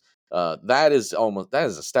correct. That is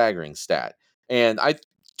a staggering stat. And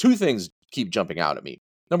 2 things keep jumping out at me.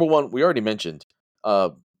 Number one, we already mentioned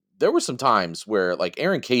there were some times where like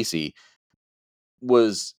Aaron Casey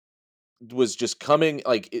was just coming,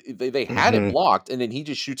 like they had it blocked, and then he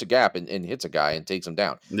just shoots a gap and hits a guy and takes him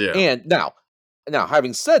down. Yeah. And now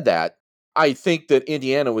having said that, I think that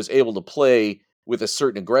Indiana was able to play with a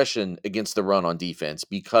certain aggression against the run on defense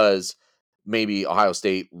because maybe Ohio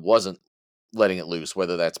State wasn't letting it loose,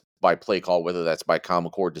 whether that's by play call, whether that's by Kyle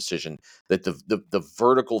McCord decision, that the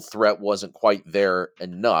vertical threat wasn't quite there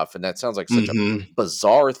enough. And that sounds like such a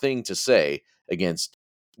bizarre thing to say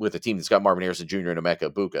with a team that's got Marvin Harrison Jr. and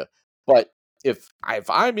Emeka Egbuka. But if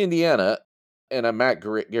I'm Indiana and I'm Matt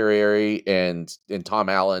Guerrieri and Tom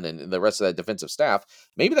Allen and the rest of that defensive staff,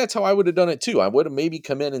 maybe that's how I would have done it too. I would have maybe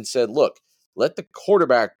come in and said, look, let the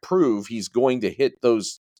quarterback prove he's going to hit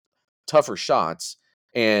those tougher shots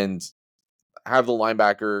and have the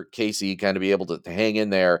linebacker Casey kind of be able to hang in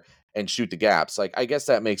there and shoot the gaps. Like, I guess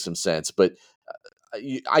that makes some sense, but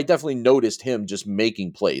I definitely noticed him just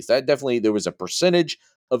making plays. There was a percentage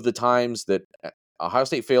of the times that Ohio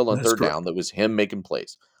State failed on third down that was him making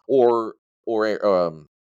plays, or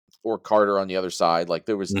Carter on the other side. Like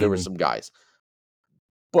there were some guys.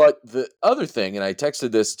 But the other thing, and I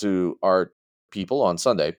texted this to our people on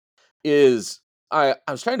Sunday, is I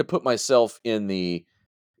was trying to put myself in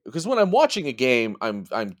because when I'm watching a game, I'm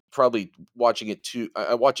probably watching it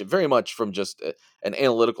I watch it very much from just an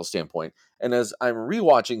analytical standpoint. And as I'm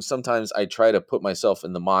rewatching, sometimes I try to put myself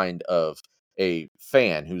in the mind of a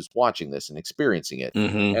fan who's watching this and experiencing it.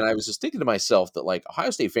 And I was just thinking to myself that like Ohio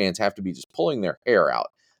State fans have to be just pulling their hair out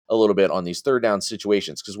a little bit on these third down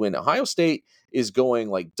situations. Because when Ohio State is going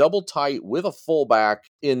like double tight with a fullback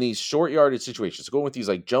in these short yardage situations, going with these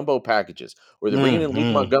like jumbo packages, or they're bringing in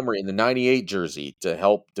Luke Montgomery in the 98 jersey to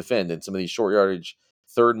help defend in some of these short yardage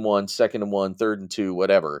 3rd and 1, 2nd and 1, 3rd and 2,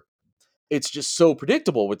 whatever. It's just so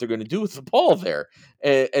predictable what they're going to do with the ball there,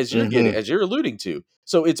 as you're alluding to.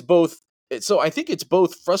 So it's both. So I think it's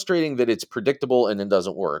both frustrating that it's predictable and then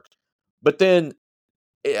doesn't work, but then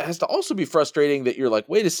it has to also be frustrating that you're like,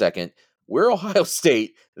 wait a second, we're Ohio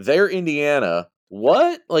State, they're Indiana.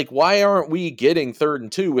 What? Like, why aren't we getting 3rd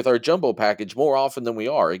and 2 with our jumbo package more often than we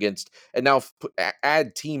are against? And now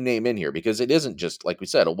add team name in here, because it isn't just, like we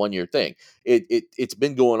said, a 1-year thing. It's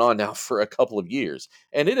been going on now for a couple of years,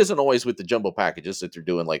 and it isn't always with the jumbo packages that they're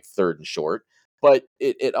doing like 3rd and short, but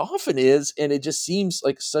it often is, and it just seems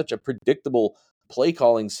like such a predictable play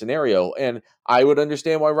calling scenario. And I would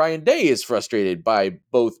understand why Ryan Day is frustrated by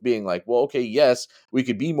both being like, well, okay, yes, we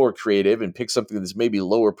could be more creative and pick something that's maybe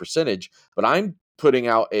lower percentage, but I'm putting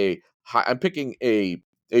out I'm picking a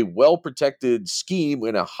well-protected scheme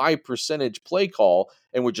in a high percentage play call,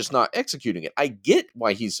 and we're just not executing it. I get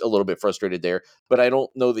why he's a little bit frustrated there, but I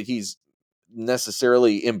don't know that he's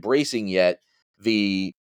necessarily embracing yet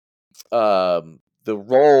the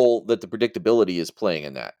role that the predictability is playing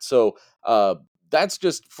in that. So that's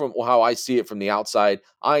just from how I see it from the outside.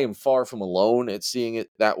 I am far from alone at seeing it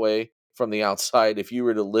that way from the outside. If you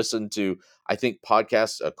were to listen to, I think,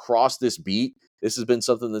 podcasts across this beat, this has been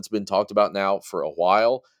something that's been talked about now for a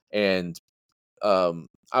while. And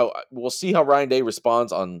we'll see how Ryan Day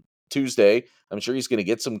responds on Tuesday. I'm sure he's going to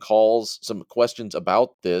get some calls, some questions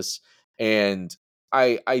about this. And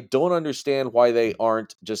I don't understand why they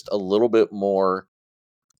aren't just a little bit more.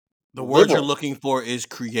 The word you're looking for is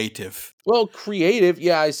creative. Well, creative,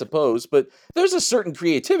 yeah, I suppose, but there's a certain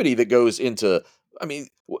creativity that goes into. I mean,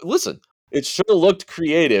 listen, it should have looked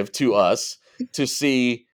creative to us to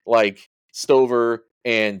see like Stover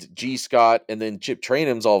and G. Scott and then Chip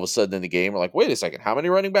Trainum's all of a sudden in the game. We're like, wait a second, how many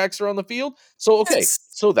running backs are on the field? So okay,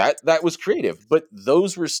 so that was creative, but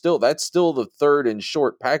that's still the third and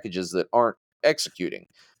short packages that aren't executing.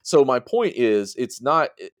 So my point is, it's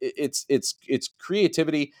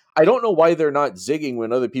creativity. I don't know why they're not zigging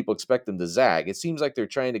when other people expect them to zag. It seems like they're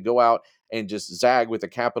trying to go out and just zag with a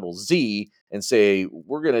capital Z and say,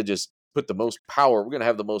 we're going to just put the most power. We're going to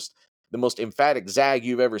have the most emphatic zag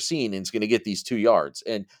you've ever seen, and it's going to get these 2 yards.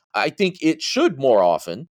 And I think it should more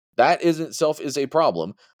often. That in itself is a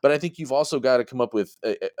problem, but I think you've also got to come up with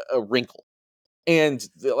a wrinkle. And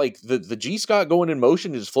the G. Scott going in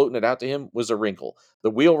motion and just floating it out to him was a wrinkle. The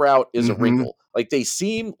wheel route is a wrinkle. Like, they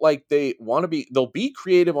seem like they want to be, they'll be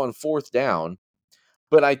creative on fourth down,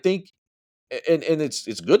 but I think, and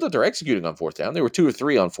it's good that they're executing on fourth down. They were 2 or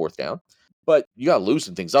 3 on fourth down, but you got to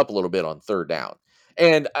loosen things up a little bit on third down.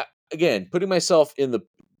 And again, putting myself in the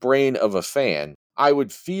brain of a fan, I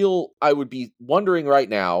would be wondering right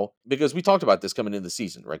now, because we talked about this coming into the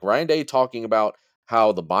season, like Ryan Day talking about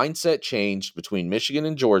how the mindset changed between Michigan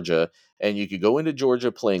and Georgia, and you could go into Georgia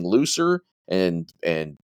playing looser and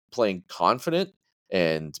playing confident,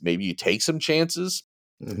 and maybe you take some chances.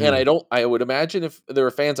 And I would imagine if there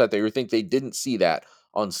are fans out there who think they didn't see that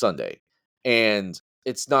on Sunday. And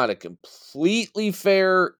it's not a completely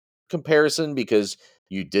fair comparison because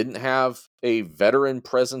you didn't have a veteran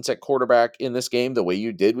presence at quarterback in this game the way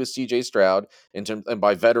you did with CJ Stroud. And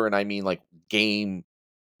by veteran, I mean like game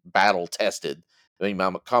battle tested. I mean,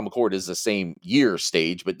 Kyle McCord is the same year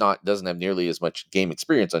stage, but doesn't have nearly as much game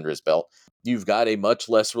experience under his belt. You've got a much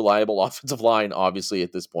less reliable offensive line, obviously,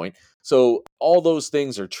 at this point. So all those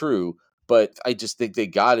things are true, but I just think they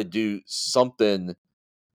got to do something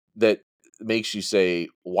that makes you say,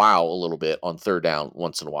 wow, a little bit on third down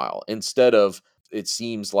once in a while. Instead of, it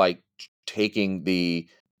seems like trying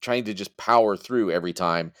to just power through every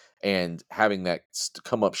time and having that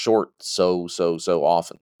come up short so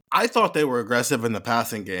often. I thought they were aggressive in the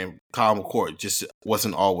passing game. Kyle McCord just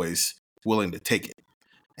wasn't always willing to take it.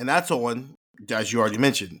 And that's on, as you already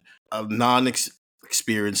mentioned, a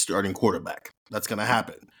non-experienced starting quarterback. That's going to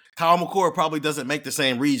happen. Kyle McCord probably doesn't make the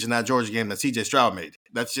same reads in that Georgia game that CJ Stroud made.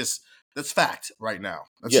 That's fact right now.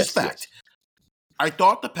 That's just fact. Yes. I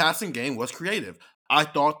thought the passing game was creative. I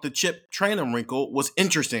thought the Chip Trainum wrinkle was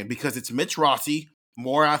interesting because it's Mitch Rossi,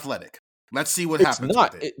 more athletic. Let's see what happens.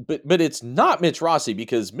 But it's not Mitch Rossi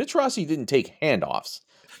because Mitch Rossi didn't take handoffs.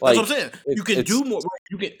 That's what I'm saying. You can do more.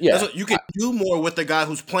 You can do more with the guy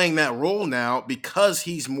who's playing that role now because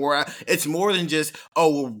he's more. It's more than just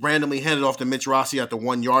we'll randomly hand it off to Mitch Rossi at the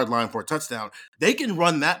 1 yard line for a touchdown. They can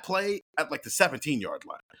run that play at like the 17-yard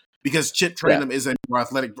line because Chip Trainum is a more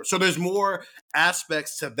athletic. So there's more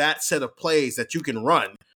aspects to that set of plays that you can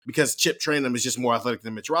run because Chip Trainum is just more athletic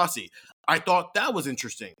than Mitch Rossi. I thought that was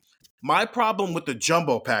interesting. My problem with the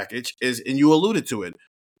jumbo package is, and you alluded to it,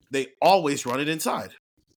 they always run it inside.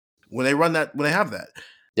 When they have that.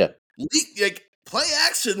 Yeah. Play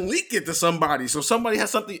action, leak it to somebody. So somebody has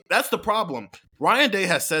something. That's the problem. Ryan Day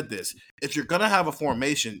has said this. If you're going to have a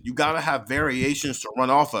formation, you got to have variations to run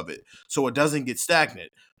off of it so it doesn't get stagnant.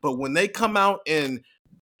 But when they come out and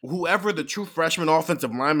whoever the true freshman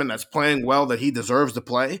offensive lineman that's playing well that he deserves to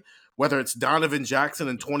play, whether it's Donovan Jackson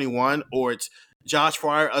in 21 or it's Josh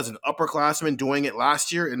Fryer as an upperclassman doing it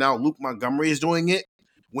last year, and now Luke Montgomery is doing it.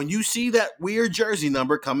 When you see that weird jersey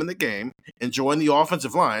number come in the game and join the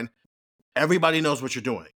offensive line, everybody knows what you're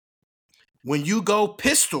doing. When you go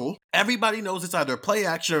pistol, everybody knows it's either play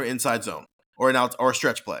action or inside zone or an out or a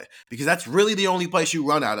stretch play, because that's really the only place you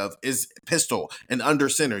run out of is pistol and under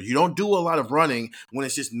center. You don't do a lot of running when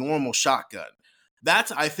it's just normal shotgun.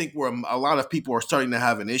 That's, I think, where a lot of people are starting to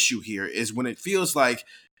have an issue here, is when it feels like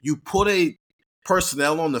you put a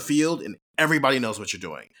personnel on the field and everybody knows what you're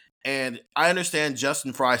doing. And I understand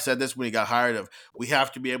Justin Fry said this when he got hired, of we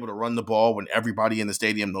have to be able to run the ball when everybody in the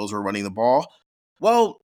stadium knows we're running the ball.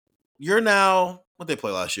 Well, you're now, what they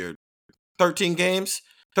play last year? 13 games?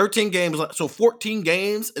 13 games, so 14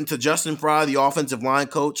 games into Justin Fry, the offensive line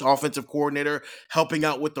coach, offensive coordinator, helping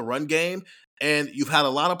out with the run game. And you've had a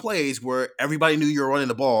lot of plays where everybody knew you were running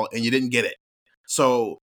the ball and you didn't get it.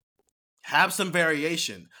 So have some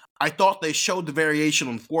variation. I thought they showed the variation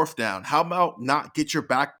on fourth down. How about not get your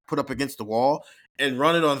back put up against the wall and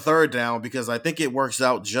run it on third down? Because I think it works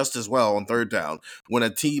out just as well on third down when a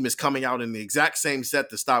team is coming out in the exact same set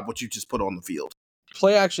to stop what you just put on the field.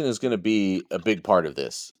 Play action is going to be a big part of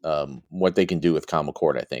this. What they can do with Kyle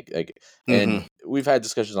McCord, I think. And we've had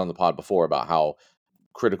discussions on the pod before about how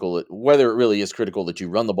critical, whether it really is critical that you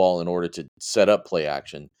run the ball in order to set up play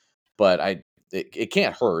action. But it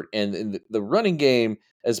can't hurt. And in the running game,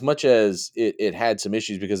 as much as it had some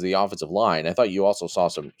issues because of the offensive line, I thought you also saw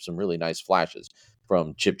some really nice flashes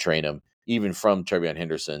from Chip Trayanum, even from TreVeyon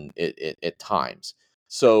Henderson at times.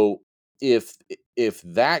 So if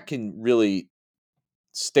that can really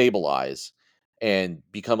stabilize and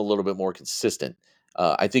become a little bit more consistent,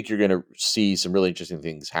 I think you're going to see some really interesting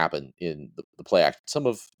things happen in the play action. Some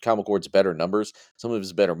of Kyle McCord's better numbers, some of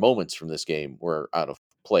his better moments from this game were out of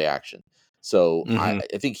play action. So I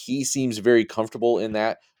think he seems very comfortable in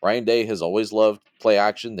that. Ryan Day has always loved play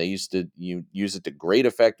action. They used to use it to great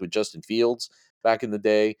effect with Justin Fields back in the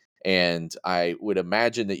day. And I would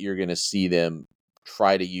imagine that you're going to see them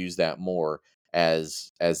try to use that more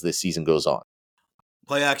as the season goes on.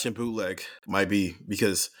 Play action bootleg might be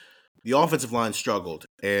because the offensive line struggled,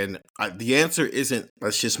 and the answer isn't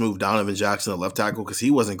let's just move Donovan Jackson to left tackle, because he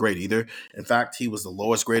wasn't great either. In fact, he was the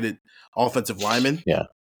lowest graded offensive lineman. Yeah,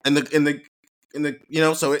 in the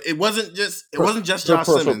so it wasn't just Josh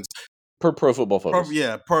Simmons. Per Pro Football Focus.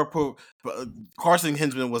 Carson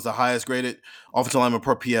Hinsman was the highest graded offensive lineman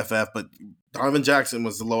per PFF, but Donovan Jackson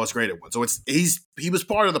was the lowest graded one. So he was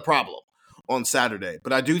part of the problem on Saturday.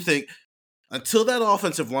 But I do think until that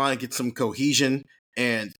offensive line gets some cohesion,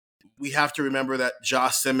 and we have to remember that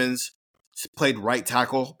Josh Simmons played right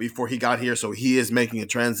tackle before he got here, so he is making a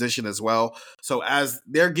transition as well. So as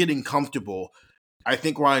they're getting comfortable, I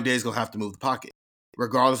think Ryan Day is going to have to move the pocket,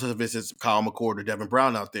 regardless of if it's Kyle McCord or Devin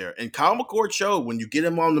Brown out there. And Kyle McCord showed when you get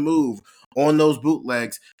him on the move on those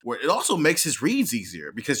bootlegs, where it also makes his reads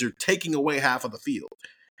easier because you're taking away half of the field.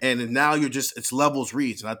 And now it's levels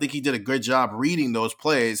reads. And I think he did a good job reading those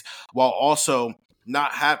plays while also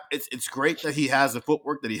not have it's great that he has the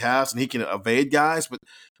footwork that he has and he can evade guys, but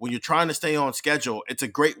when you're trying to stay on schedule, it's a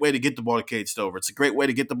great way to get the ball to Cade Stover. It's a great way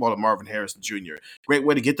to get the ball to Marvin Harrison Jr. Great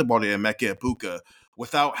way to get the ball to Emeka Egbuka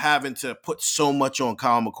without having to put so much on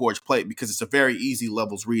Kyle McCord's plate, because it's a very easy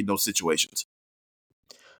levels read in those situations.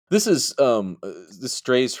 This is this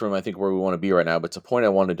strays from I think where we want to be right now, but it's a point I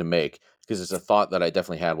wanted to make because it's a thought that I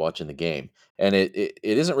definitely had watching the game. And it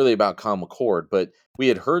isn't really about Kyle McCord, but we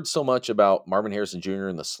had heard so much about Marvin Harrison Jr.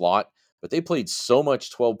 in the slot, but they played so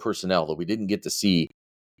much 12 personnel that we didn't get to see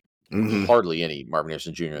hardly any Marvin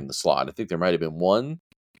Harrison Jr. in the slot. I think there might have been one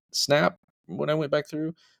snap when I went back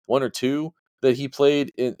through, one or two that he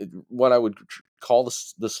played in what I would call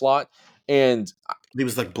the slot. And he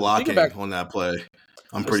was like blocking on that play.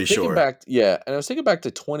 I'm pretty sure. And I was thinking back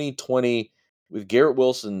to 2020 with Garrett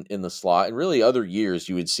Wilson in the slot, and really other years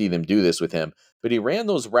you would see them do this with him. But he ran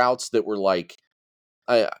those routes that were like,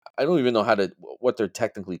 I don't even know what they're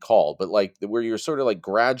technically called, but like where you're sort of like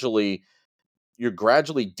gradually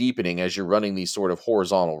deepening as you're running these sort of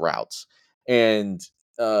horizontal routes. And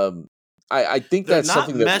I think they're that's not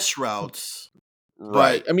something that mesh routes,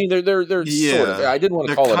 right? I mean, they're sort of. I didn't want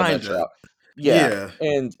to call it a mesh route. Yeah.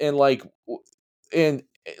 And like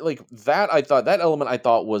that, I thought that element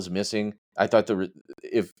was missing. I thought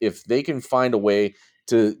if they can find a way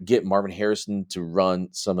to get Marvin Harrison to run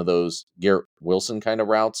some of those Garrett Wilson kind of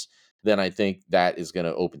routes, then I think that is going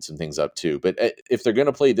to open some things up too. But if they're going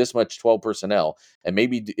to play this much 12 personnel, and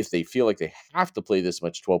maybe if they feel like they have to play this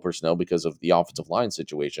much 12 personnel because of the offensive line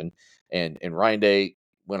situation, and Ryan Day,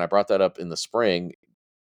 when I brought that up in the spring,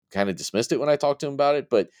 kind of dismissed it when I talked to him about it,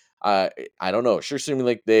 but I don't know. It sure seemed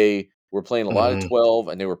like they were playing a lot of 12,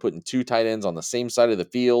 and they were putting two tight ends on the same side of the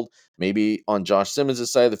field, maybe on Josh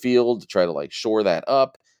Simmons' side of the field to try to like shore that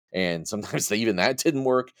up. And sometimes even that didn't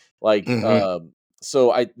work. Like,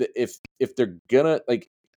 so if they're gonna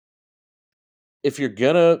if you're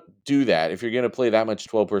gonna do that, if you're going to play that much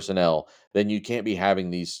 12 personnel, then you can't be having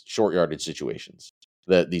these short yardage situations,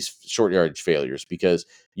 these short yardage failures, because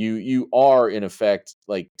you are in effect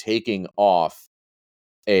like taking off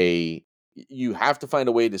you have to find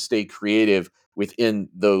a way to stay creative within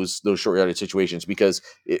those short yardage situations, because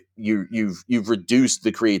you've reduced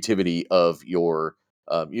the creativity of your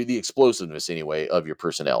the explosiveness anyway of your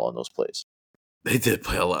personnel on those plays. They did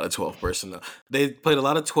play a lot of 12 personnel. They played a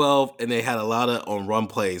lot of 12, and they had a lot of on run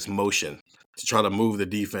plays, motion to try to move the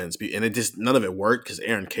defense. And it just none of it worked because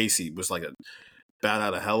Aaron Casey was like a bat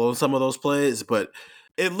out of hell on some of those plays. But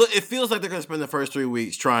it feels like they're going to spend the first 3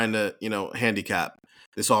 weeks trying to handicap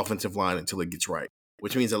this offensive line until it gets right,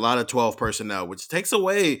 which means a lot of 12 personnel, which takes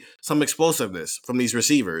away some explosiveness from these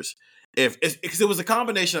receivers. Because it was a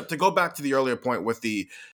combination of, to go back to the earlier point with the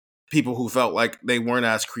people who felt like they weren't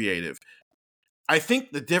as creative. I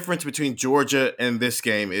think the difference between Georgia and this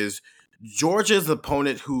game is Georgia's an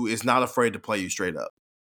opponent who is not afraid to play you straight up.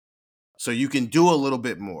 So you can do a little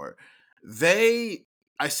bit more.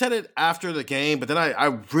 I said it after the game, but then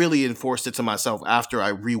I really enforced it to myself after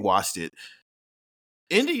I rewatched it.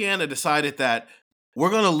 Indiana decided that we're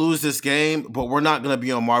going to lose this game, but we're not going to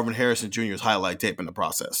be on Marvin Harrison Jr.'s highlight tape in the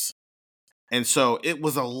process. And so it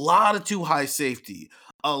was a lot of too high safety,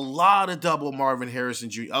 a lot of double Marvin Harrison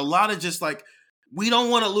Jr., a lot of just like, we don't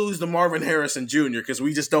want to lose the Marvin Harrison Jr. because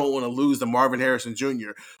we just don't want to lose the Marvin Harrison Jr.,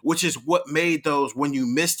 which is what made those, when you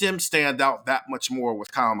missed him, stand out that much more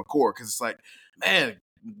with Kyle McCord. Because it's like, man,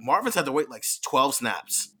 Marvin's had to wait like 12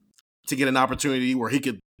 snaps to get an opportunity where he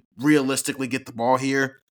could realistically get the ball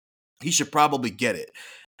here. He should probably get it.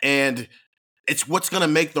 And it's what's going to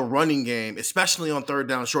make the running game, especially on third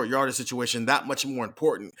down, short yardage situation, that much more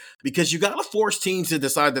important, because you got to force teams to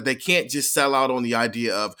decide that they can't just sell out on the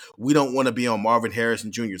idea of, we don't want to be on Marvin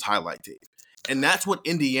Harrison Jr.'s highlight tape. And that's what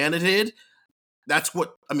Indiana did. That's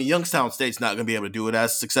what, Youngstown State's not going to be able to do it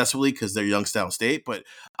as successfully because they're Youngstown State, but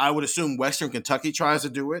I would assume Western Kentucky tries to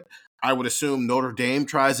do it. I would assume Notre Dame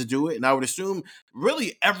tries to do it. And I would assume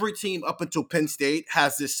really every team up until Penn State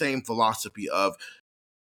has this same philosophy of,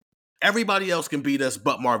 everybody else can beat us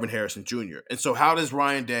but Marvin Harrison Jr. And so how does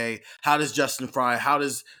Ryan Day, how does Justin Fry, how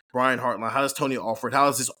does Brian Hartline, how does Tony Alford, how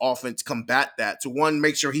does this offense combat that? To one,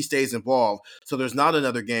 make sure he stays involved so there's not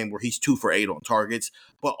another game where he's 2 for 8 on targets,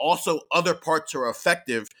 but also other parts are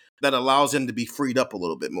effective that allows him to be freed up a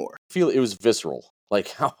little bit more. I feel it was visceral.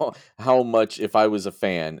 Like how much, if I was a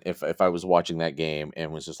fan, if I was watching that game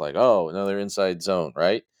and was just like, oh, another inside zone,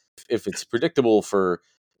 right? If it's predictable for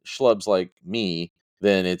schlubs like me,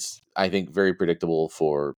 then it's, I think, very predictable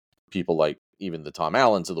for people like even the Tom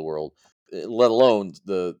Allens of the world, let alone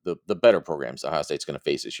the better programs Ohio State's going to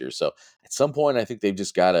face this year. So at some point, I think they've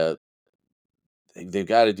got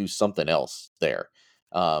to do something else there.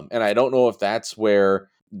 And I don't know if that's where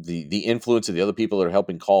the influence of the other people that are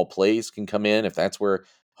helping call plays can come in, if that's where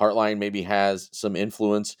Hartline maybe has some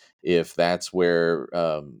influence, if that's where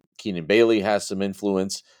Keenan Bailey has some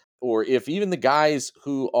influence, or if even the guys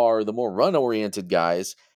who are the more run-oriented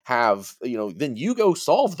guys have, then you go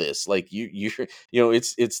solve this. Like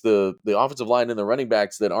it's the offensive line and the running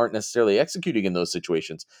backs that aren't necessarily executing in those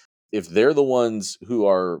situations. If they're the ones who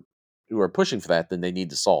are pushing for that, then they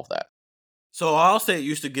need to solve that. So Ohio State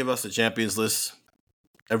used to give us a champions list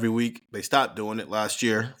every week. They stopped doing it last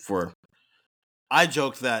year I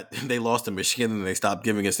joked that they lost to Michigan and they stopped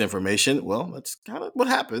giving us information. Well, that's kind of what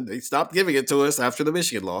happened. They stopped giving it to us after the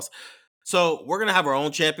Michigan loss. So we're going to have our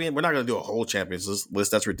own champion. We're not going to do a whole champions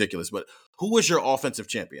list. That's ridiculous. But who was your offensive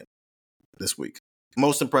champion this week?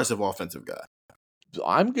 Most impressive offensive guy?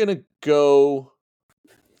 I'm going to go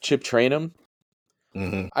Chip Trayanum.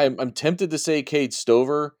 Mm-hmm. I'm tempted to say Cade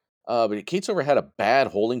Stover, but Cade Stover had a bad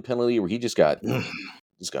holding penalty where he just got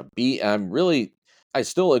beat. I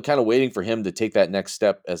still am kind of waiting for him to take that next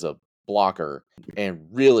step as a blocker and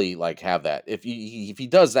really have that. If he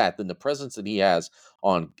does that, then the presence that he has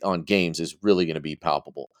on games is really going to be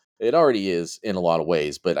palpable. It already is in a lot of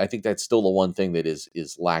ways, but I think that's still the one thing that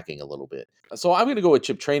is lacking a little bit. So I'm going to go with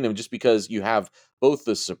Chip Trayanum just because you have both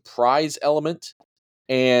the surprise element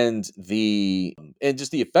and just the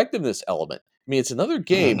effectiveness element. It's another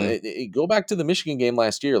game. Mm-hmm. Go back to the Michigan game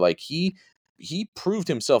last year. He proved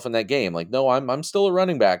himself in that game. No, I'm still a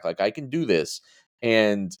running back. I can do this.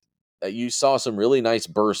 And you saw some really nice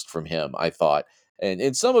burst from him, I thought.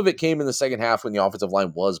 And some of it came in the second half when the offensive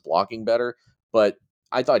line was blocking better. But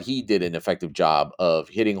I thought he did an effective job of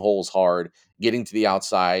hitting holes hard, getting to the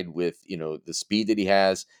outside with, the speed that he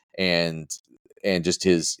has and just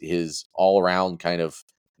his all around kind of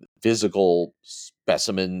physical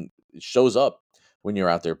specimen shows up when you're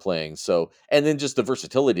out there playing. So, and then just the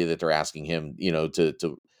versatility that they're asking him,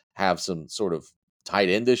 to have some sort of tight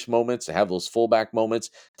endish moments, to have those fullback moments,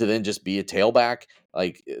 to then just be a tailback.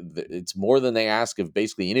 Like it's more than they ask of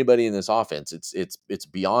basically anybody in this offense. It's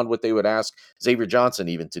beyond what they would ask Xavier Johnson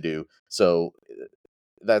even to do. So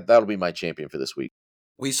that'll be my champion for this week.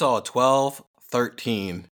 We saw 12,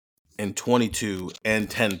 13, and 22 and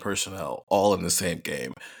 10 personnel all in the same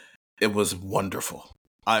game. It was wonderful.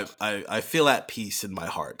 I feel at peace in my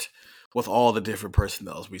heart with all the different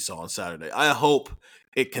personnels we saw on Saturday. I hope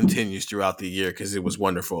it continues throughout the year because it was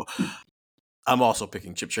wonderful. I'm also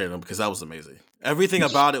picking Chip Trayanum because that was amazing. Everything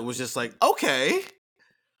about it was just like, okay.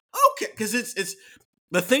 Because it's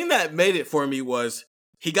the thing that made it for me was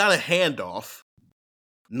he got a handoff.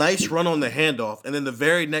 Nice run on the handoff. And then the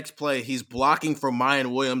very next play, he's blocking for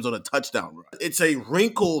Mayan Williams on a touchdown run. It's a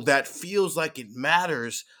wrinkle that feels like it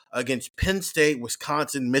matters against Penn State,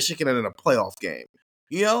 Wisconsin, Michigan, and in a playoff game.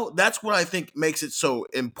 You know, that's what I think makes it so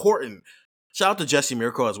important. Shout out to Jesse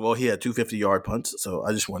Miracle as well. He had 2 50-yard punts, so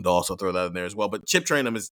I just wanted to also throw that in there as well. But Chip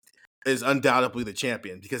Trayanum is undoubtedly the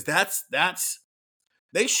champion because that's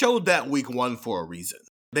they showed that week 1 for a reason.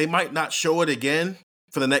 They might not show it again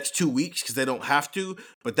for the next 2 weeks because they don't have to,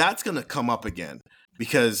 but that's going to come up again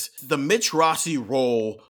because the Mitch Rossi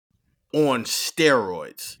role on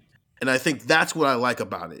steroids. And I think that's what I like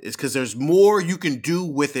about it is because there's more you can do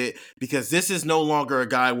with it because this is no longer a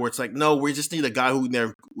guy where it's like, no, we just need a guy who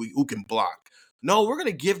can block. No, we're going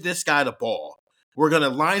to give this guy the ball. We're going to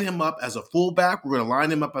line him up as a fullback. We're going to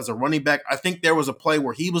line him up as a running back. I think there was a play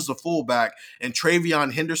where he was the fullback and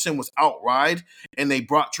Travion Henderson was outride and they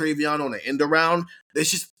brought Travion on an end around.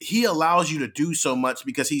 It's just he allows you to do so much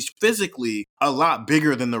because he's physically a lot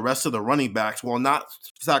bigger than the rest of the running backs while not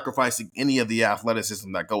sacrificing any of the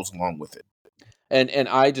athleticism that goes along with it. And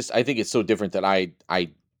I think it's so different that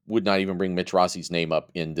I would not even bring Mitch Rossi's name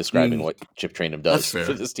up in describing what Chip Trayanum does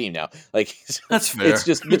for this team now. Like that's fair. It's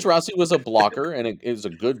just Mitch Rossi was a blocker and it was a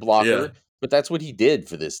good blocker, but that's what he did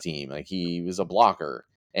for this team. Like he was a blocker,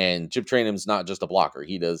 and Chip Trayanum's not just a blocker.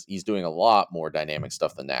 He's doing a lot more dynamic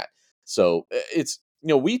stuff than that. So it's,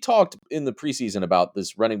 we talked in the preseason about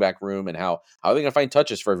this running back room and how are they going to find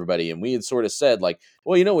touches for everybody. And we had sort of said like,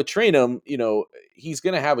 well, with Trayanum, he's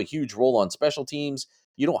going to have a huge role on special teams.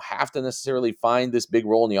 You don't have to necessarily find this big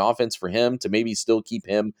role in the offense for him to maybe still keep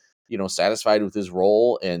him, satisfied with his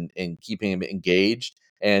role and keeping him engaged.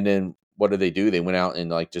 And then what did they do? They went out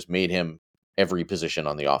and just made him every position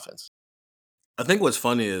on the offense. I think what's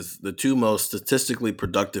funny is the two most statistically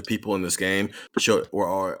productive people in this game were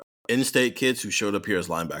our in-state kids who showed up here as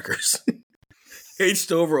linebackers. Gage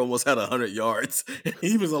Stover almost had 100 yards.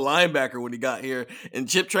 He was a linebacker when he got here. And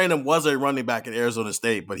Chip Trayanum was a running back at Arizona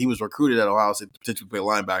State, but he was recruited at Ohio State to potentially play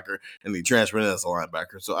linebacker, and he transferred in as a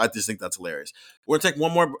linebacker. So I just think that's hilarious. We're going to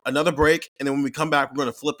take another break, and then when we come back, we're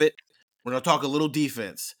going to flip it. We're going to talk a little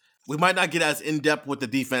defense. We might not get as in-depth with the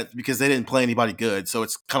defense because they didn't play anybody good, so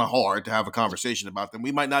it's kind of hard to have a conversation about them.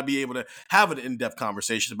 We might not be able to have an in-depth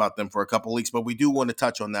conversation about them for a couple weeks, but we do want to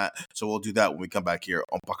touch on that, so we'll do that when we come back here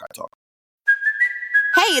on Buckeye Talk.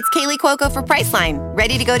 Hey, it's Kaylee Cuoco for Priceline.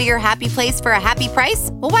 Ready to go to your happy place for a happy price?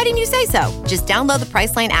 Well, why didn't you say so? Just download the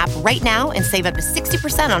Priceline app right now and save up to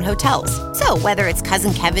 60% on hotels. So whether it's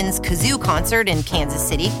Cousin Kevin's Kazoo Concert in Kansas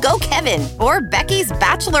City, go Kevin, or Becky's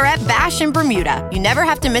Bachelorette Bash in Bermuda, you never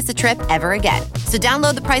have to miss a trip ever again. So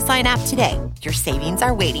download the Priceline app today. Your savings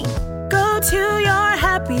are waiting. Go to your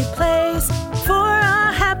happy place for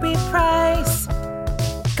a happy price.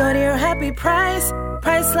 Go to your happy price,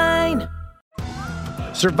 Priceline.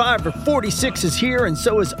 Survivor 46 is here, and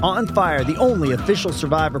so is On Fire, the only official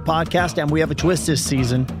Survivor podcast, and we have a twist this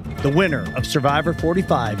season. The winner of Survivor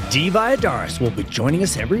 45, Dee Valladares, will be joining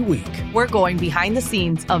us every week. We're going behind the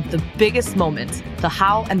scenes of the biggest moments, the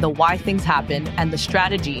how and the why things happen, and the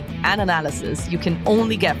strategy and analysis you can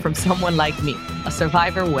only get from someone like me, a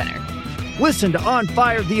Survivor winner. Listen to On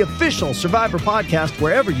Fire, the official Survivor podcast,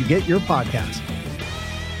 wherever you get your podcasts.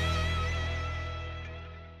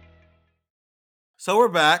 So we're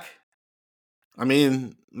back. I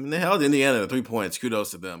mean, they held Indiana to 3 points.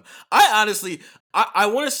 Kudos to them. I honestly, I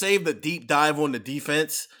want to save the deep dive on the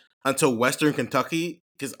defense until Western Kentucky,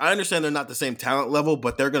 because I understand they're not the same talent level,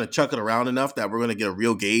 but they're going to chuck it around enough that we're going to get a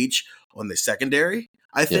real gauge on the secondary,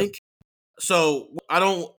 I think. Yeah. So I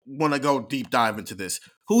don't want to go deep dive into this.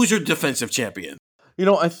 Who's your defensive champion?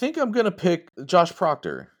 I think I'm going to pick Josh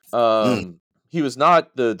Proctor. He was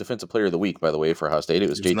not the defensive player of the week, by the way, for Ohio State. It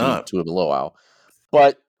was JT Tuimoloau.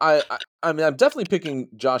 But I'm definitely picking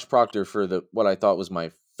Josh Proctor for what I thought was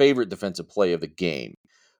my favorite defensive play of the game,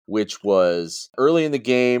 which was early in the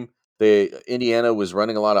game. Indiana was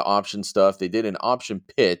running a lot of option stuff. They did an option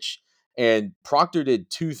pitch, and Proctor did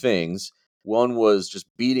two things. One was just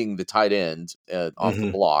beating the tight end off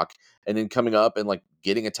the block, and then coming up and like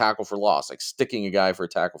getting a tackle for loss, like sticking a guy for a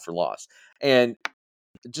tackle for loss. And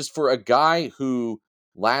just for a guy who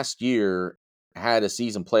last year had a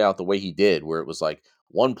season play out the way he did, where it was like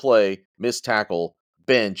one play, missed tackle,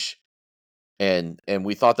 bench, and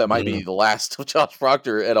we thought that might be the last of Josh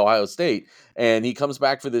Proctor at Ohio State, and he comes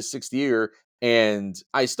back for this 6th year, and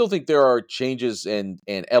I still think there are changes and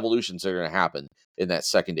evolutions that are going to happen in that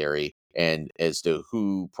secondary, and as to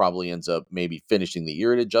who probably ends up maybe finishing the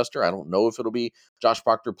year at adjuster. I don't know if it'll be Josh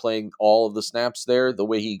Proctor playing all of the snaps there the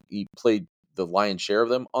way he played the lion's share of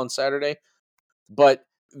them on Saturday, but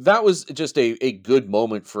that was just a good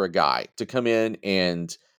moment for a guy to come in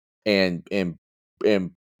and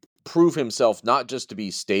prove himself, not just to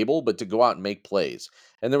be stable, but to go out and make plays.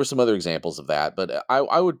 And there were some other examples of that, but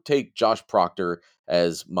I would take Josh Proctor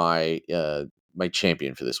as my my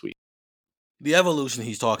champion for this week. The evolution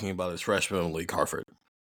he's talking about is freshman Malik Harford,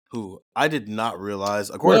 who I did not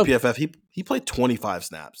realize, according to PFF, he played 25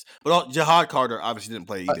 snaps. But Jahad Carter obviously didn't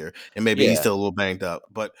play either, and maybe he's still a little banged up.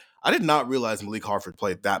 But I did not realize Malik Harford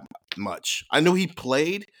played that much. I knew he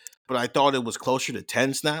played, but I thought it was closer to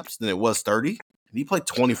 10 snaps than it was 30. And he played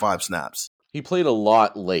 25 snaps. He played a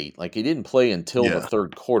lot late. Like, he didn't play until the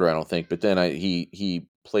third quarter, I don't think. But then he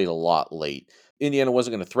played a lot late. Indiana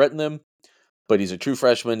wasn't going to threaten them, but he's a true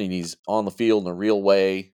freshman, and he's on the field in a real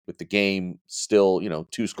way with the game still,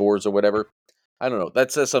 2 scores or whatever. I don't know.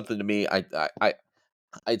 That says something to me.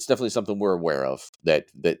 It's definitely something we're aware of, that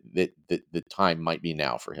the time might be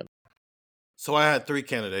now for him. So I had 3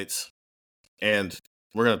 candidates, and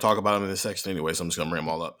we're going to talk about them in this section anyway, so I'm just going to bring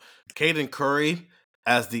them all up. Caden Curry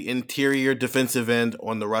as the interior defensive end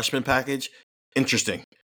on the Rushman package. Interesting.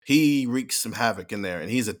 He wreaks some havoc in there, and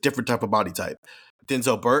he's a different type of body type.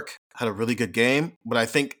 Denzel Burke had a really good game, but I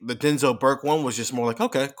think the Denzel Burke one was just more like,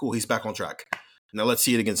 okay, cool, he's back on track. Now let's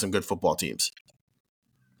see it against some good football teams.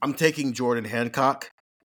 I'm taking Jordan Hancock.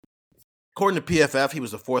 According to PFF, he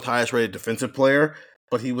was the 4th highest rated defensive player,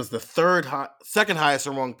 but he was the second highest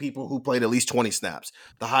among people who played at least 20 snaps.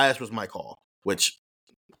 The highest was Mike Hall, which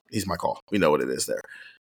he's Mike Hall. We know what it is there.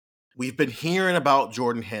 We've been hearing about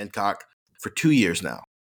Jordan Hancock for 2 years now,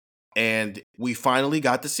 and we finally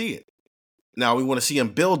got to see it. Now we want to see him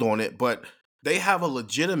build on it, but they have a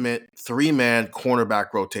legitimate 3-man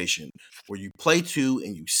cornerback rotation where you play 2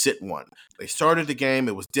 and you sit 1. They started the game.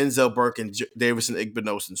 It was Denzel Burke and Davison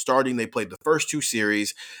Igbinosun starting. They played the first 2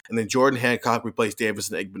 series, and then Jordan Hancock replaced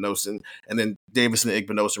Davison Igbinosun, and then Davison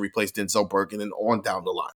Igbinosun replaced Denzel Burke, and then on down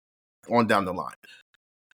the line.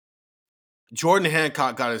 Jordan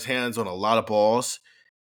Hancock got his hands on a lot of balls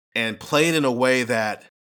and played in a way that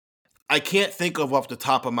I can't think of off the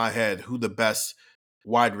top of my head who the best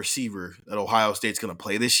wide receiver that Ohio State's going to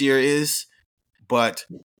play this year is, but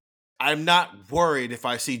I'm not worried if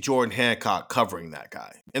I see Jordan Hancock covering that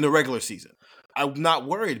guy in the regular season. I'm not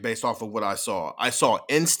worried based off of what I saw. I saw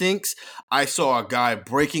instincts. I saw a guy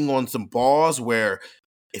breaking on some balls where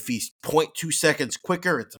if he's 0.2 seconds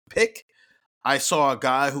quicker, it's a pick. I saw a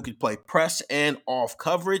guy who could play press and off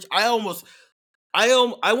coverage. I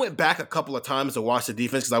went back a couple of times to watch the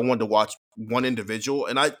defense because I wanted to watch one individual,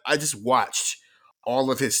 and I just watched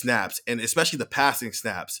all of his snaps, and especially the passing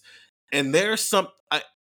snaps. And there's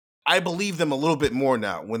I believe them a little bit more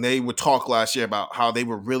now when they would talk last year about how they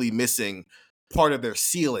were really missing part of their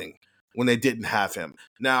ceiling when they didn't have him.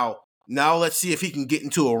 Now let's see if he can get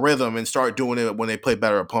into a rhythm and start doing it when they play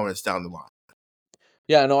better opponents down the line.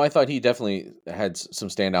 Yeah, no, I thought he definitely had some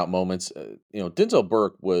standout moments. Denzel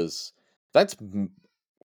Burke that's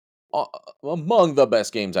among the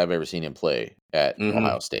best games I've ever seen him play at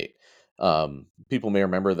Ohio State. People may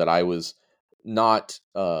remember that I was not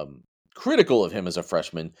critical of him as a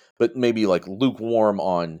freshman, but maybe like lukewarm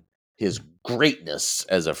on his greatness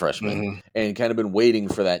as a freshman, and kind of been waiting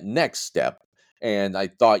for that next step. And I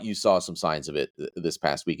thought you saw some signs of it this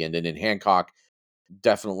past weekend. And in Hancock,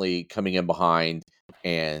 definitely coming in behind.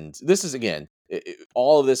 And this is, again,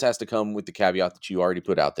 all of this has to come with the caveat that you already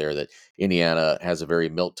put out there, that Indiana has a very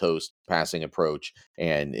milquetoast passing approach,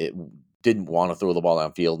 and it didn't want to throw the ball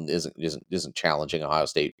downfield and isn't challenging Ohio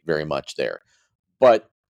State very much there. But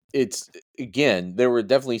it's, again, there were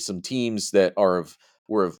definitely some teams that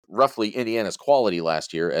were of roughly Indiana's quality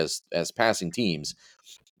last year as passing teams.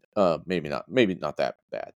 Maybe not that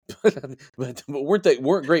bad, but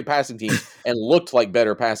weren't great passing teams and looked like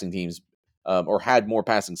better passing teams, or had more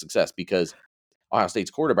passing success, because Ohio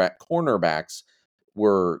State's cornerbacks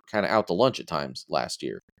were kind of out to lunch at times last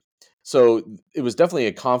year. So it was definitely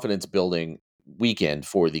a confidence building weekend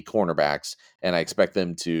for the cornerbacks, and I expect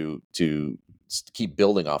them to keep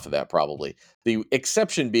building off of that. Probably the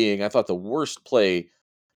exception being, I thought the worst play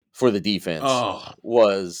for the defense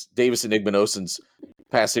was Davis and Igbinosun's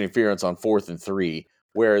pass interference on 4th and 3,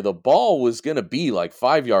 where the ball was going to be like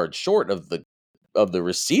 5 yards short of the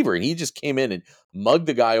receiver, and he just came in and mugged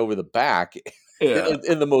the guy over the back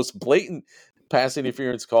in the most blatant pass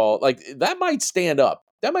interference call. Like that might stand up.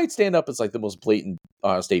 That might stand up as like the most blatant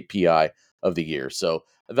Ohio State PI of the year. So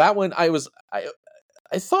that one, I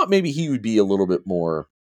thought maybe he would be a little bit more.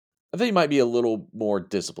 I think he might be a little more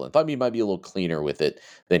disciplined. I thought he might be a little cleaner with it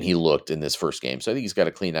than he looked in this first game. So I think he's got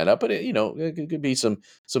to clean that up. But it could be some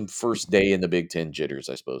first day in the Big Ten jitters,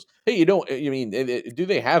 I suppose. Hey, do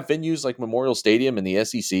they have venues like Memorial Stadium in the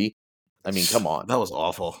SEC? I mean, come on. That was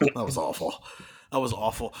awful. That was awful. That was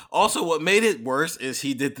awful. Also, what made it worse is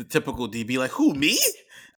he did the typical DB, like, who, me?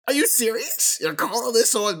 Are you serious? You're calling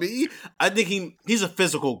this on me? I think he's a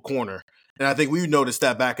physical corner, and I think we noticed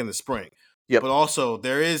that back in the spring. Yep. But also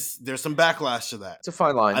there's some backlash to that. It's a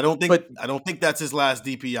fine line. I don't think that's his last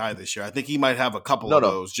DPI this year. I think he might have a couple of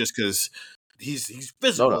those just because he's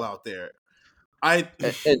physical out there.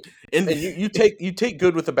 You take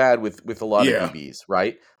good with the bad with a lot of DBs,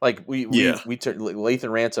 right? Like we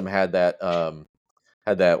Lathan Ransom had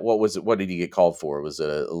that what was it? What did he get called for? Was it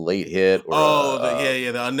a late hit? Or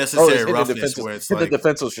the unnecessary roughness where it's like the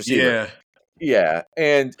defenseless receiver. Yeah,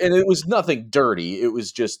 and it was nothing dirty. It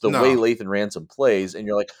was just the way Lathan Ransom plays, and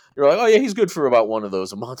you're like, oh yeah, he's good for about one of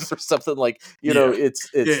those a month or something. Like he's going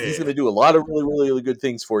to do a lot of really, really, really good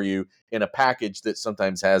things for you in a package that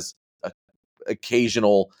sometimes has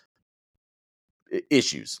occasional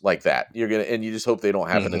issues like that. You just hope they don't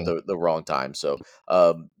happen at the wrong time. So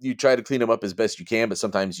you try to clean them up as best you can, but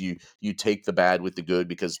sometimes you take the bad with the good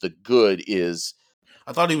because the good is.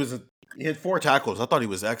 I thought he had 4 tackles. I thought he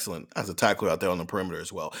was excellent as a tackler out there on the perimeter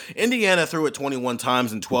as well. Indiana threw it 21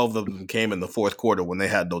 times, and 12 of them came in the fourth quarter when they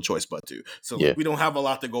had no choice but to. So we don't have a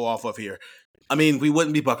lot to go off of here. I mean, we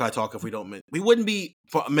wouldn't be Buckeye Talk if we wouldn't be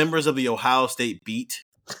members of the Ohio State beat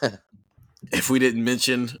if we didn't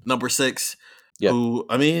mention number 6. Yep. Who,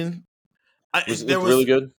 I mean, was really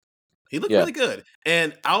good. He looked really good.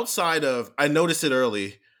 And outside of, I noticed it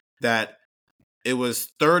early that it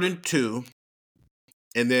was 3rd and 2.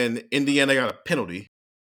 And then Indiana got a penalty,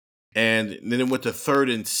 and then it went to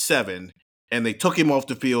 3rd and 7, and they took him off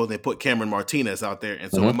the field. And they put Cameron Martinez out there,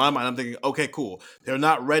 and so in my mind, I'm thinking, okay, cool. They're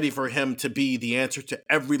not ready for him to be the answer to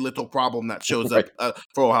every little problem that shows up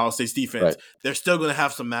for Ohio State's defense. Right. They're still going to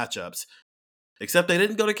have some matchups, except they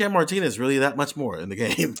didn't go to Cam Martinez really that much more in the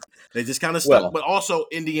game. They just kind of stuck. But also,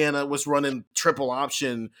 Indiana was running triple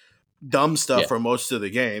option dumb stuff for most of the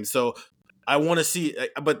game, so. I want to see,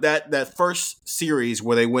 but that first series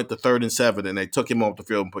where they went to 3rd and 7 and they took him off the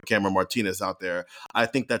field and put Cameron Martinez out there, I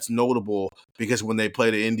think that's notable because when they play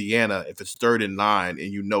to Indiana, if it's 3rd and 9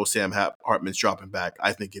 and Sam Hartman's dropping back,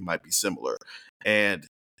 I think it might be similar. And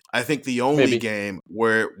I think the only game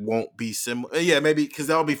where it won't be similar, maybe because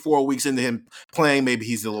that'll be 4 weeks into him playing, maybe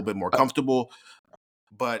he's a little bit more comfortable.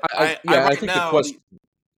 But I think now,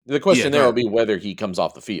 the question there will be whether he comes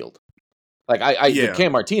off the field. Like the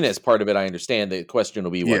Cam Martinez part of it, I understand. The question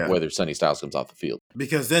will be whether Sonny Styles comes off the field.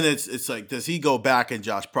 Because then it's like, does he go back and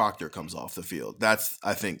Josh Proctor comes off the field? That's,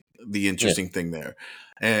 I think, the interesting thing there.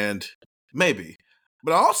 And maybe.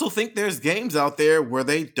 But I also think there's games out there where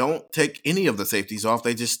they don't take any of the safeties off.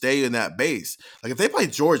 They just stay in that base. Like if they play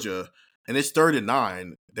Georgia and it's 3rd and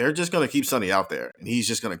 9, they're just going to keep Sonny out there, and he's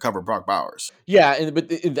just going to cover Brock Bowers.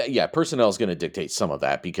 Yeah, personnel is going to dictate some of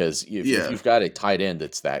that because if you've got a tight end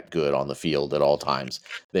that's that good on the field at all times,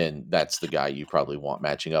 then that's the guy you probably want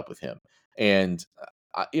matching up with him. And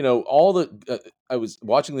I was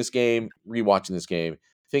watching this game, rewatching this game,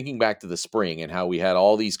 thinking back to the spring and how we had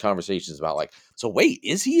all these conversations about like, so wait,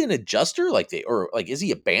 is he an adjuster? Is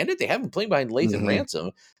he a bandit? They have him playing behind Lathan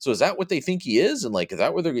Ransom. So is that what they think he is? And like, is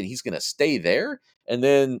that where he's going to stay there? And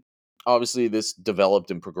then obviously this developed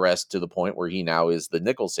and progressed to the point where he now is the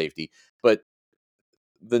nickel safety. But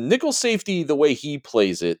the nickel safety, the way he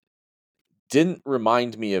plays it, didn't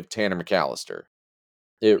remind me of Tanner McAllister.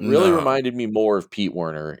 It really reminded me more of Pete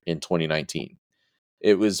Werner in 2019.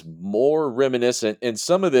 It was more reminiscent, and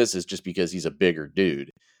some of this is just because he's a bigger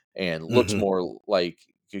dude and looks more like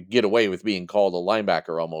could get away with being called a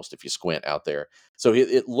linebacker almost if you squint out there. So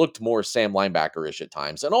it looked more Sam linebacker-ish at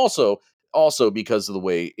times, and also because of the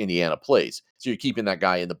way Indiana plays. So you're keeping that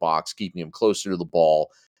guy in the box, keeping him closer to the ball,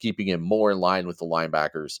 keeping him more in line with the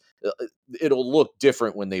linebackers. It'll look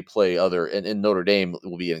different when they play and Notre Dame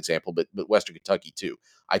will be an example, but Western Kentucky too.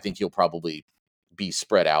 I think he'll probably be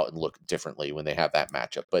spread out and look differently when they have that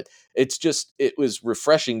matchup. But it was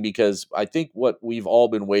refreshing because I think what we've all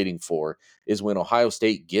been waiting for is when Ohio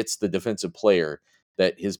State gets the defensive player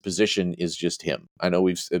that his position is just him. I know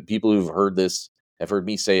people who've heard this have heard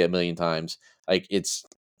me say it a million times. Like it's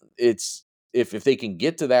if they can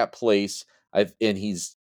get to that place, and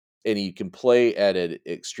he can play at an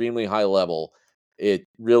extremely high level, it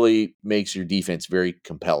really makes your defense very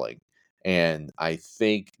compelling. And I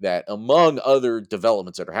think that among other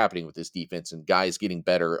developments that are happening with this defense and guys getting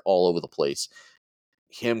better all over the place,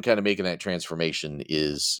 him kind of making that transformation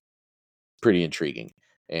is pretty intriguing.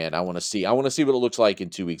 And I want to see what it looks like in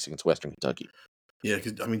 2 weeks against Western Kentucky. Yeah,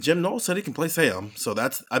 because Jim Knowles said he can play Sam, so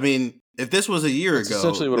if this was a year ago,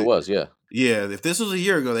 essentially what it was. Yeah, if this was a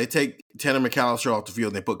year ago, they take Tanner McAllister off the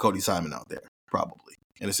field and they put Cody Simon out there probably.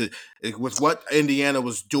 And with what Indiana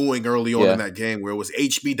was doing early on in that game, where it was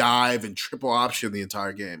HB dive and triple option the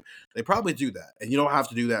entire game, they probably do that, and you don't have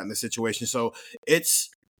to do that in this situation. So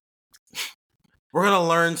we're going to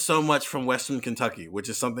learn so much from Western Kentucky, which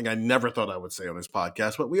is something I never thought I would say on this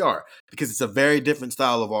podcast, but we are, because it's a very different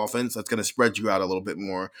style of offense that's going to spread you out a little bit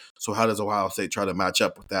more. So how does Ohio State try to match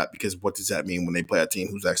up with that? Because what does that mean when they play a team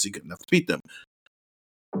who's actually good enough to beat them?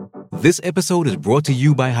 This episode is brought to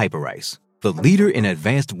you by Hyperice, the leader in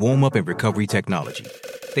advanced warm-up and recovery technology.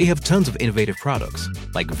 They have tons of innovative products,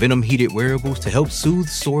 like Venom-heated wearables to help soothe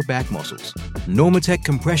sore back muscles, Normatec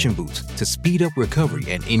compression boots to speed up recovery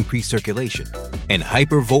and increase circulation, and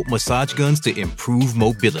Hypervolt massage guns to improve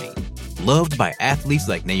mobility. Loved by athletes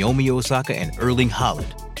like Naomi Osaka and Erling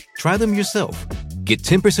Haaland. Try them yourself. Get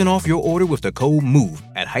 10% off your order with the code MOVE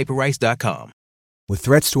at Hyperice.com. With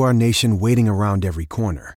threats to our nation waiting around every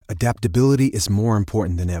corner, adaptability is more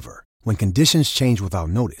important than ever. When conditions change without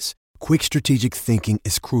notice, quick strategic thinking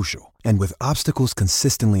is crucial. And with obstacles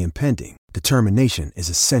consistently impending, determination is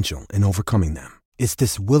essential in overcoming them. It's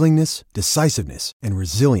this willingness, decisiveness, and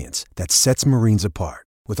resilience that sets Marines apart.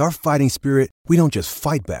 With our fighting spirit, we don't just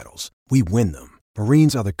fight battles, we win them.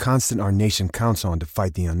 Marines are the constant our nation counts on to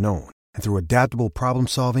fight the unknown. And through adaptable problem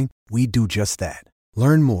solving, we do just that.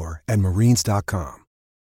 Learn more at Marines.com.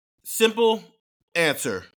 Simple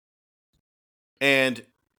answer. And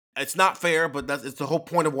it's not fair, but it's the whole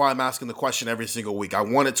point of why I'm asking the question every single week. I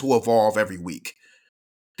want it to evolve every week.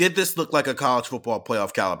 Did this look like a college football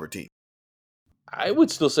playoff caliber team? I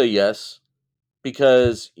would still say yes,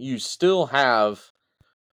 because you still have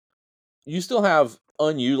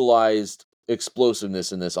unutilized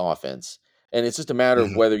explosiveness in this offense. And it's just a matter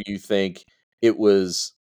of whether you think it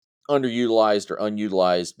was underutilized or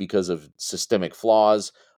unutilized because of systemic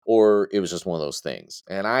flaws, or it was just one of those things.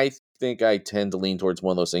 And I think I tend to lean towards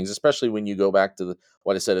one of those things, especially when you go back to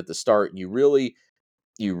what I said at the start, and you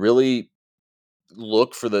really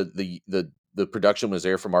look for the production was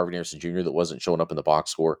there from Marvin Harrison Jr. that wasn't showing up in the box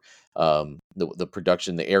score. The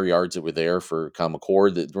production, the air yards that were there for Kyle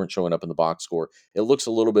McCord that weren't showing up in the box score. It looks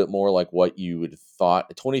a little bit more like what you would have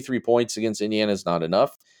thought. 23 points against Indiana is not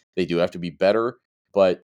enough. They do have to be better,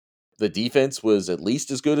 but the defense was at least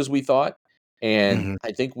as good as we thought. And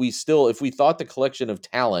I think if we thought the collection of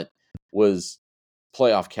talent was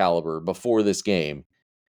playoff caliber before this game,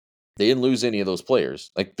 they didn't lose any of those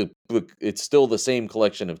players. Like it's still the same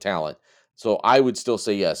collection of talent. So I would still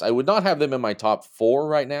say yes. I would not have them in my top 4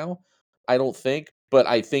 right now, I don't think. But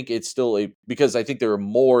I think it's still because I think there are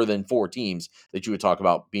more than 4 teams that you would talk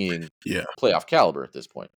about being playoff caliber at this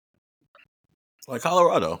point. Like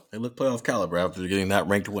Colorado, they look playoff caliber after getting that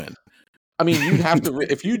ranked win. I mean, you'd have to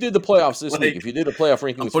if you did the playoffs this week. If you did a playoff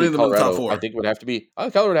ranking this week, Colorado, I think it would have to be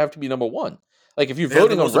Colorado would have to be number 1. Like if you're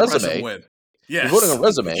voting on resume, you're voting on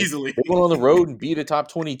resume. Easily. They went on the road and beat a top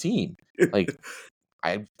 20 team. Like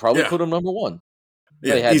I'd probably put them number 1.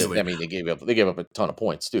 Yeah, easily. They gave up a ton of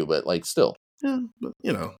points too, but like still. Yeah, but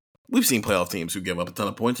we've seen playoff teams who give up a ton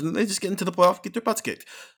of points and they just get into the playoff, get their butts kicked.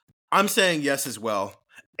 I'm saying yes as well,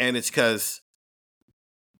 and it's because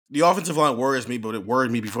the offensive line worries me, but it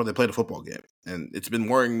worried me before they played a football game. And it's been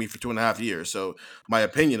worrying me for 2.5 years. So my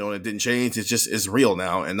opinion on it didn't change. It's real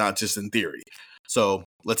now and not just in theory. So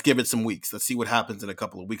let's give it some weeks. Let's see what happens in a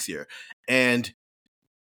couple of weeks here. And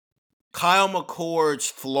Kyle McCord's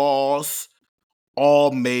flaws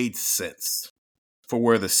all made sense for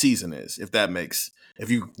where the season is, if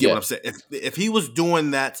you get what I'm saying. If he was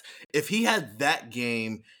doing that, if he had that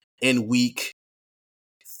game in week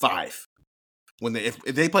 5,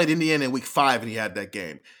 if they played Indiana in week 5 and he had that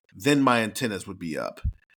game, then my antennas would be up.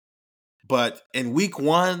 But in week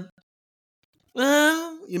 1,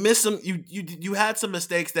 you missed some. You had some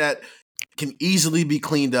mistakes that can easily be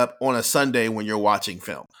cleaned up on a Sunday when you're watching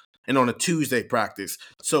film. and on a Tuesday practice.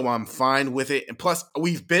 So I'm fine with it. And plus,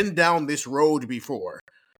 we've been down this road before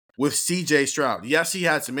with CJ Stroud. Yes, he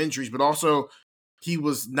had some injuries, but also he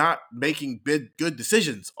was not making good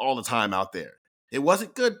decisions all the time out there. It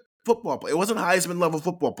wasn't good football play. It wasn't Heisman level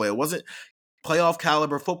football play. It wasn't playoff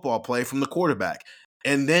caliber football play from the quarterback.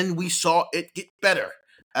 And then we saw it get better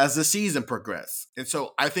as the season progressed. And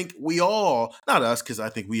so I think we all, not us, because I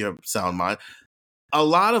think we have sound mind, a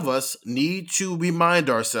lot of us need to remind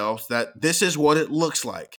ourselves that this is what it looks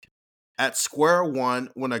like at square one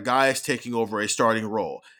when a guy is taking over a starting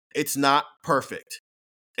role. It's not perfect.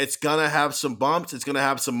 It's going to have some bumps. It's going to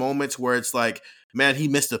have some moments where it's like, man, he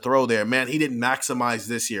missed a throw there. Man, he didn't maximize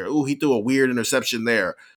this here. Ooh, he threw a weird interception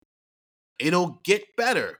there. It'll get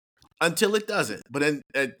better until it doesn't. But then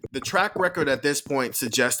the track record at this point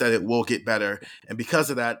suggests that it will get better. And because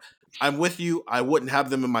of that, I'm with you. I wouldn't have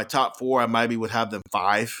them in my top 4. I maybe would have them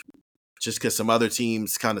 5 just because some other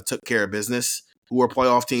teams kind of took care of business who were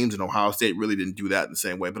playoff teams, and Ohio State really didn't do that in the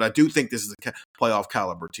same way. But I do think this is a playoff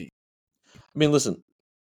caliber team. I mean, listen,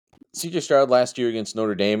 CJ Stroud last year against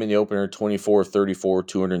Notre Dame in the opener, 24-34,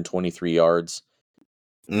 223 yards.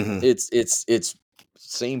 Mm-hmm. It's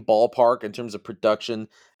same ballpark in terms of production.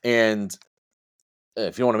 And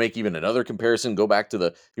if you want to make even another comparison, go back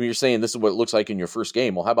to you're saying this is what it looks like in your first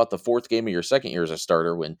game. Well, how about the 4th game of your second year as a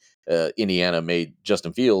starter when Indiana made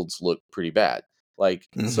Justin Fields look pretty bad?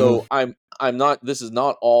 So I'm not, this is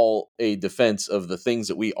not all a defense of the things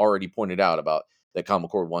that we already pointed out about that Kyle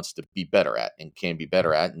McCord wants to be better at and can be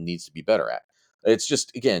better at and needs to be better at. It's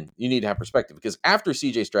just, again, you need to have perspective, because after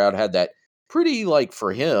CJ Stroud had that pretty,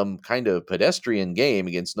 for him, kind of pedestrian game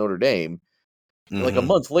against Notre Dame, like a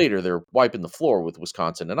month later, they're wiping the floor with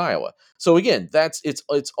Wisconsin and Iowa. So again,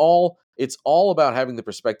 it's all about having the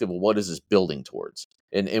perspective of what is this building towards,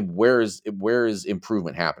 and where is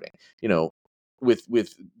improvement happening.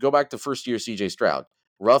 With go back to first year CJ Stroud,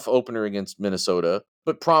 rough opener against Minnesota,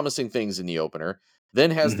 but promising things in the opener. Then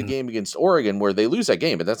has the game against Oregon where they lose that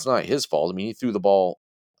game, but that's not his fault. I mean, he threw the ball,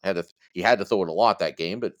 he had to throw it a lot that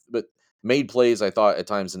game, but made plays, I thought, at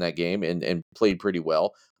times in that game and played pretty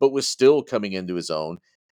well, but was still coming into his own.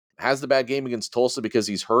 Has the bad game against Tulsa because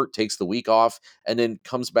he's hurt, takes the week off, and then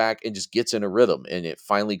comes back and just gets in a rhythm, and it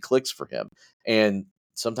finally clicks for him. And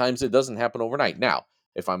sometimes it doesn't happen overnight. Now,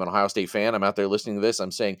 if I'm an Ohio State fan, I'm out there listening to this,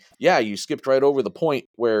 I'm saying, yeah, you skipped right over the point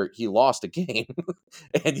where he lost a game,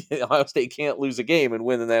 and Ohio State can't lose a game and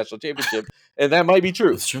win the national championship, and that might be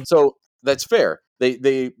true. That's true. So that's fair.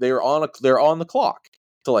 They're on the clock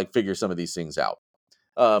to figure some of these things out.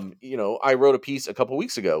 I wrote a piece a couple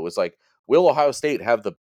weeks ago. It was like, will Ohio State have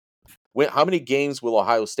how many games will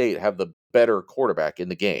Ohio State have the better quarterback in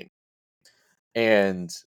the game?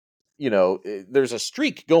 And, there's a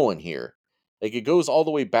streak going here. It goes all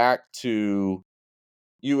the way back to,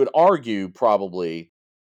 you would argue probably,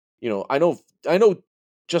 I know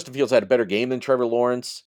Justin Fields had a better game than Trevor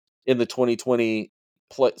Lawrence in the 2020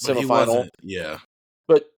 semifinal. Yeah.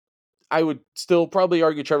 But I would still probably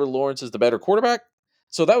argue Trevor Lawrence is the better quarterback.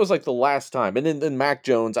 So that was the last time. And then Mac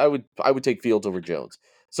Jones, I would take Fields over Jones.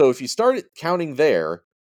 So if you started counting there,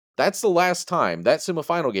 that's the last time. That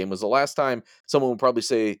semifinal game was the last time someone would probably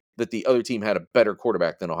say that the other team had a better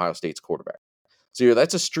quarterback than Ohio State's quarterback. So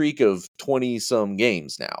that's a streak of 20-some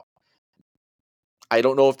games now. I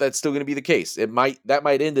don't know if that's still going to be the case. That might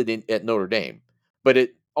end it at Notre Dame. But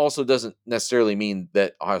it also doesn't necessarily mean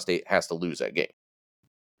that Ohio State has to lose that game.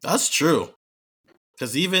 That's true.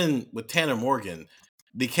 Because even with Tanner Morgan,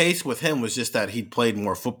 the case with him was just that he'd played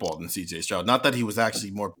more football than CJ Stroud. Not that he was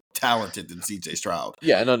actually more talented than CJ Stroud.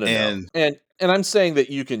 Yeah, no. And I'm saying that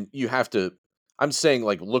I'm saying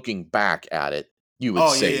looking back at it, you would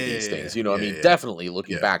say these things. Definitely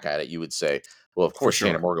looking back at it, you would say, well, of course,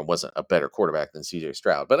 Tanner Morgan wasn't a better quarterback than CJ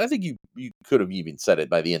Stroud. But I think you could have even said it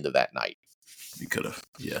by the end of that night. You could have.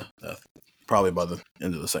 Yeah. Probably by the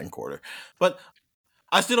end of the second quarter. But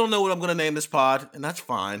I still don't know what I'm going to name this pod, and that's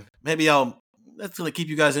fine. Maybe that's going to keep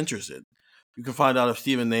you guys interested. You can find out if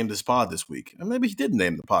Steven named this pod this week. And maybe he didn't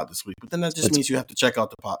name the pod this week, but then that just means you have to check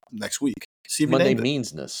out the pod next week. See if Monday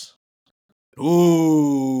meansness.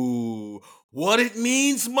 Ooh, what it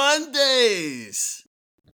means Mondays.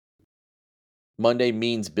 Monday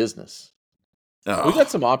means business. Oh. We got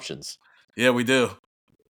some options. Yeah, we do.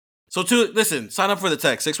 So listen, sign up for the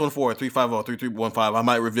text, 614-350-3315. I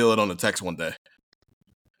might reveal it on the text one day.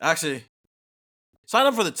 Actually, sign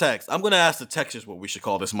up for the text. I'm going to ask the texters what we should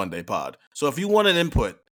call this Monday pod. So if you want an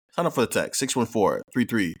input, sign up for the text,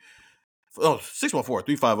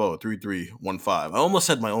 614-350-3315. I almost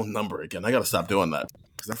said my own number again. I got to stop doing that.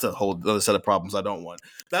 because that's a whole other set of problems I don't want.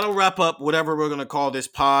 That'll wrap up whatever we're going to call this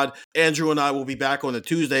pod. Andrew and I will be back on the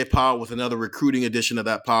Tuesday pod with another recruiting edition of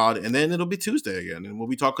that pod, and then it'll be Tuesday again, and we'll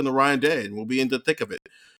be talking to Ryan Day, and we'll be in the thick of it,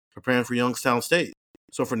 preparing for Youngstown State.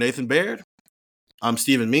 So for Nathan Baird, I'm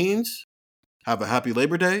Stephen Means. Have a happy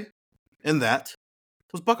Labor Day, and that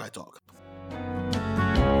was Buckeye Talk.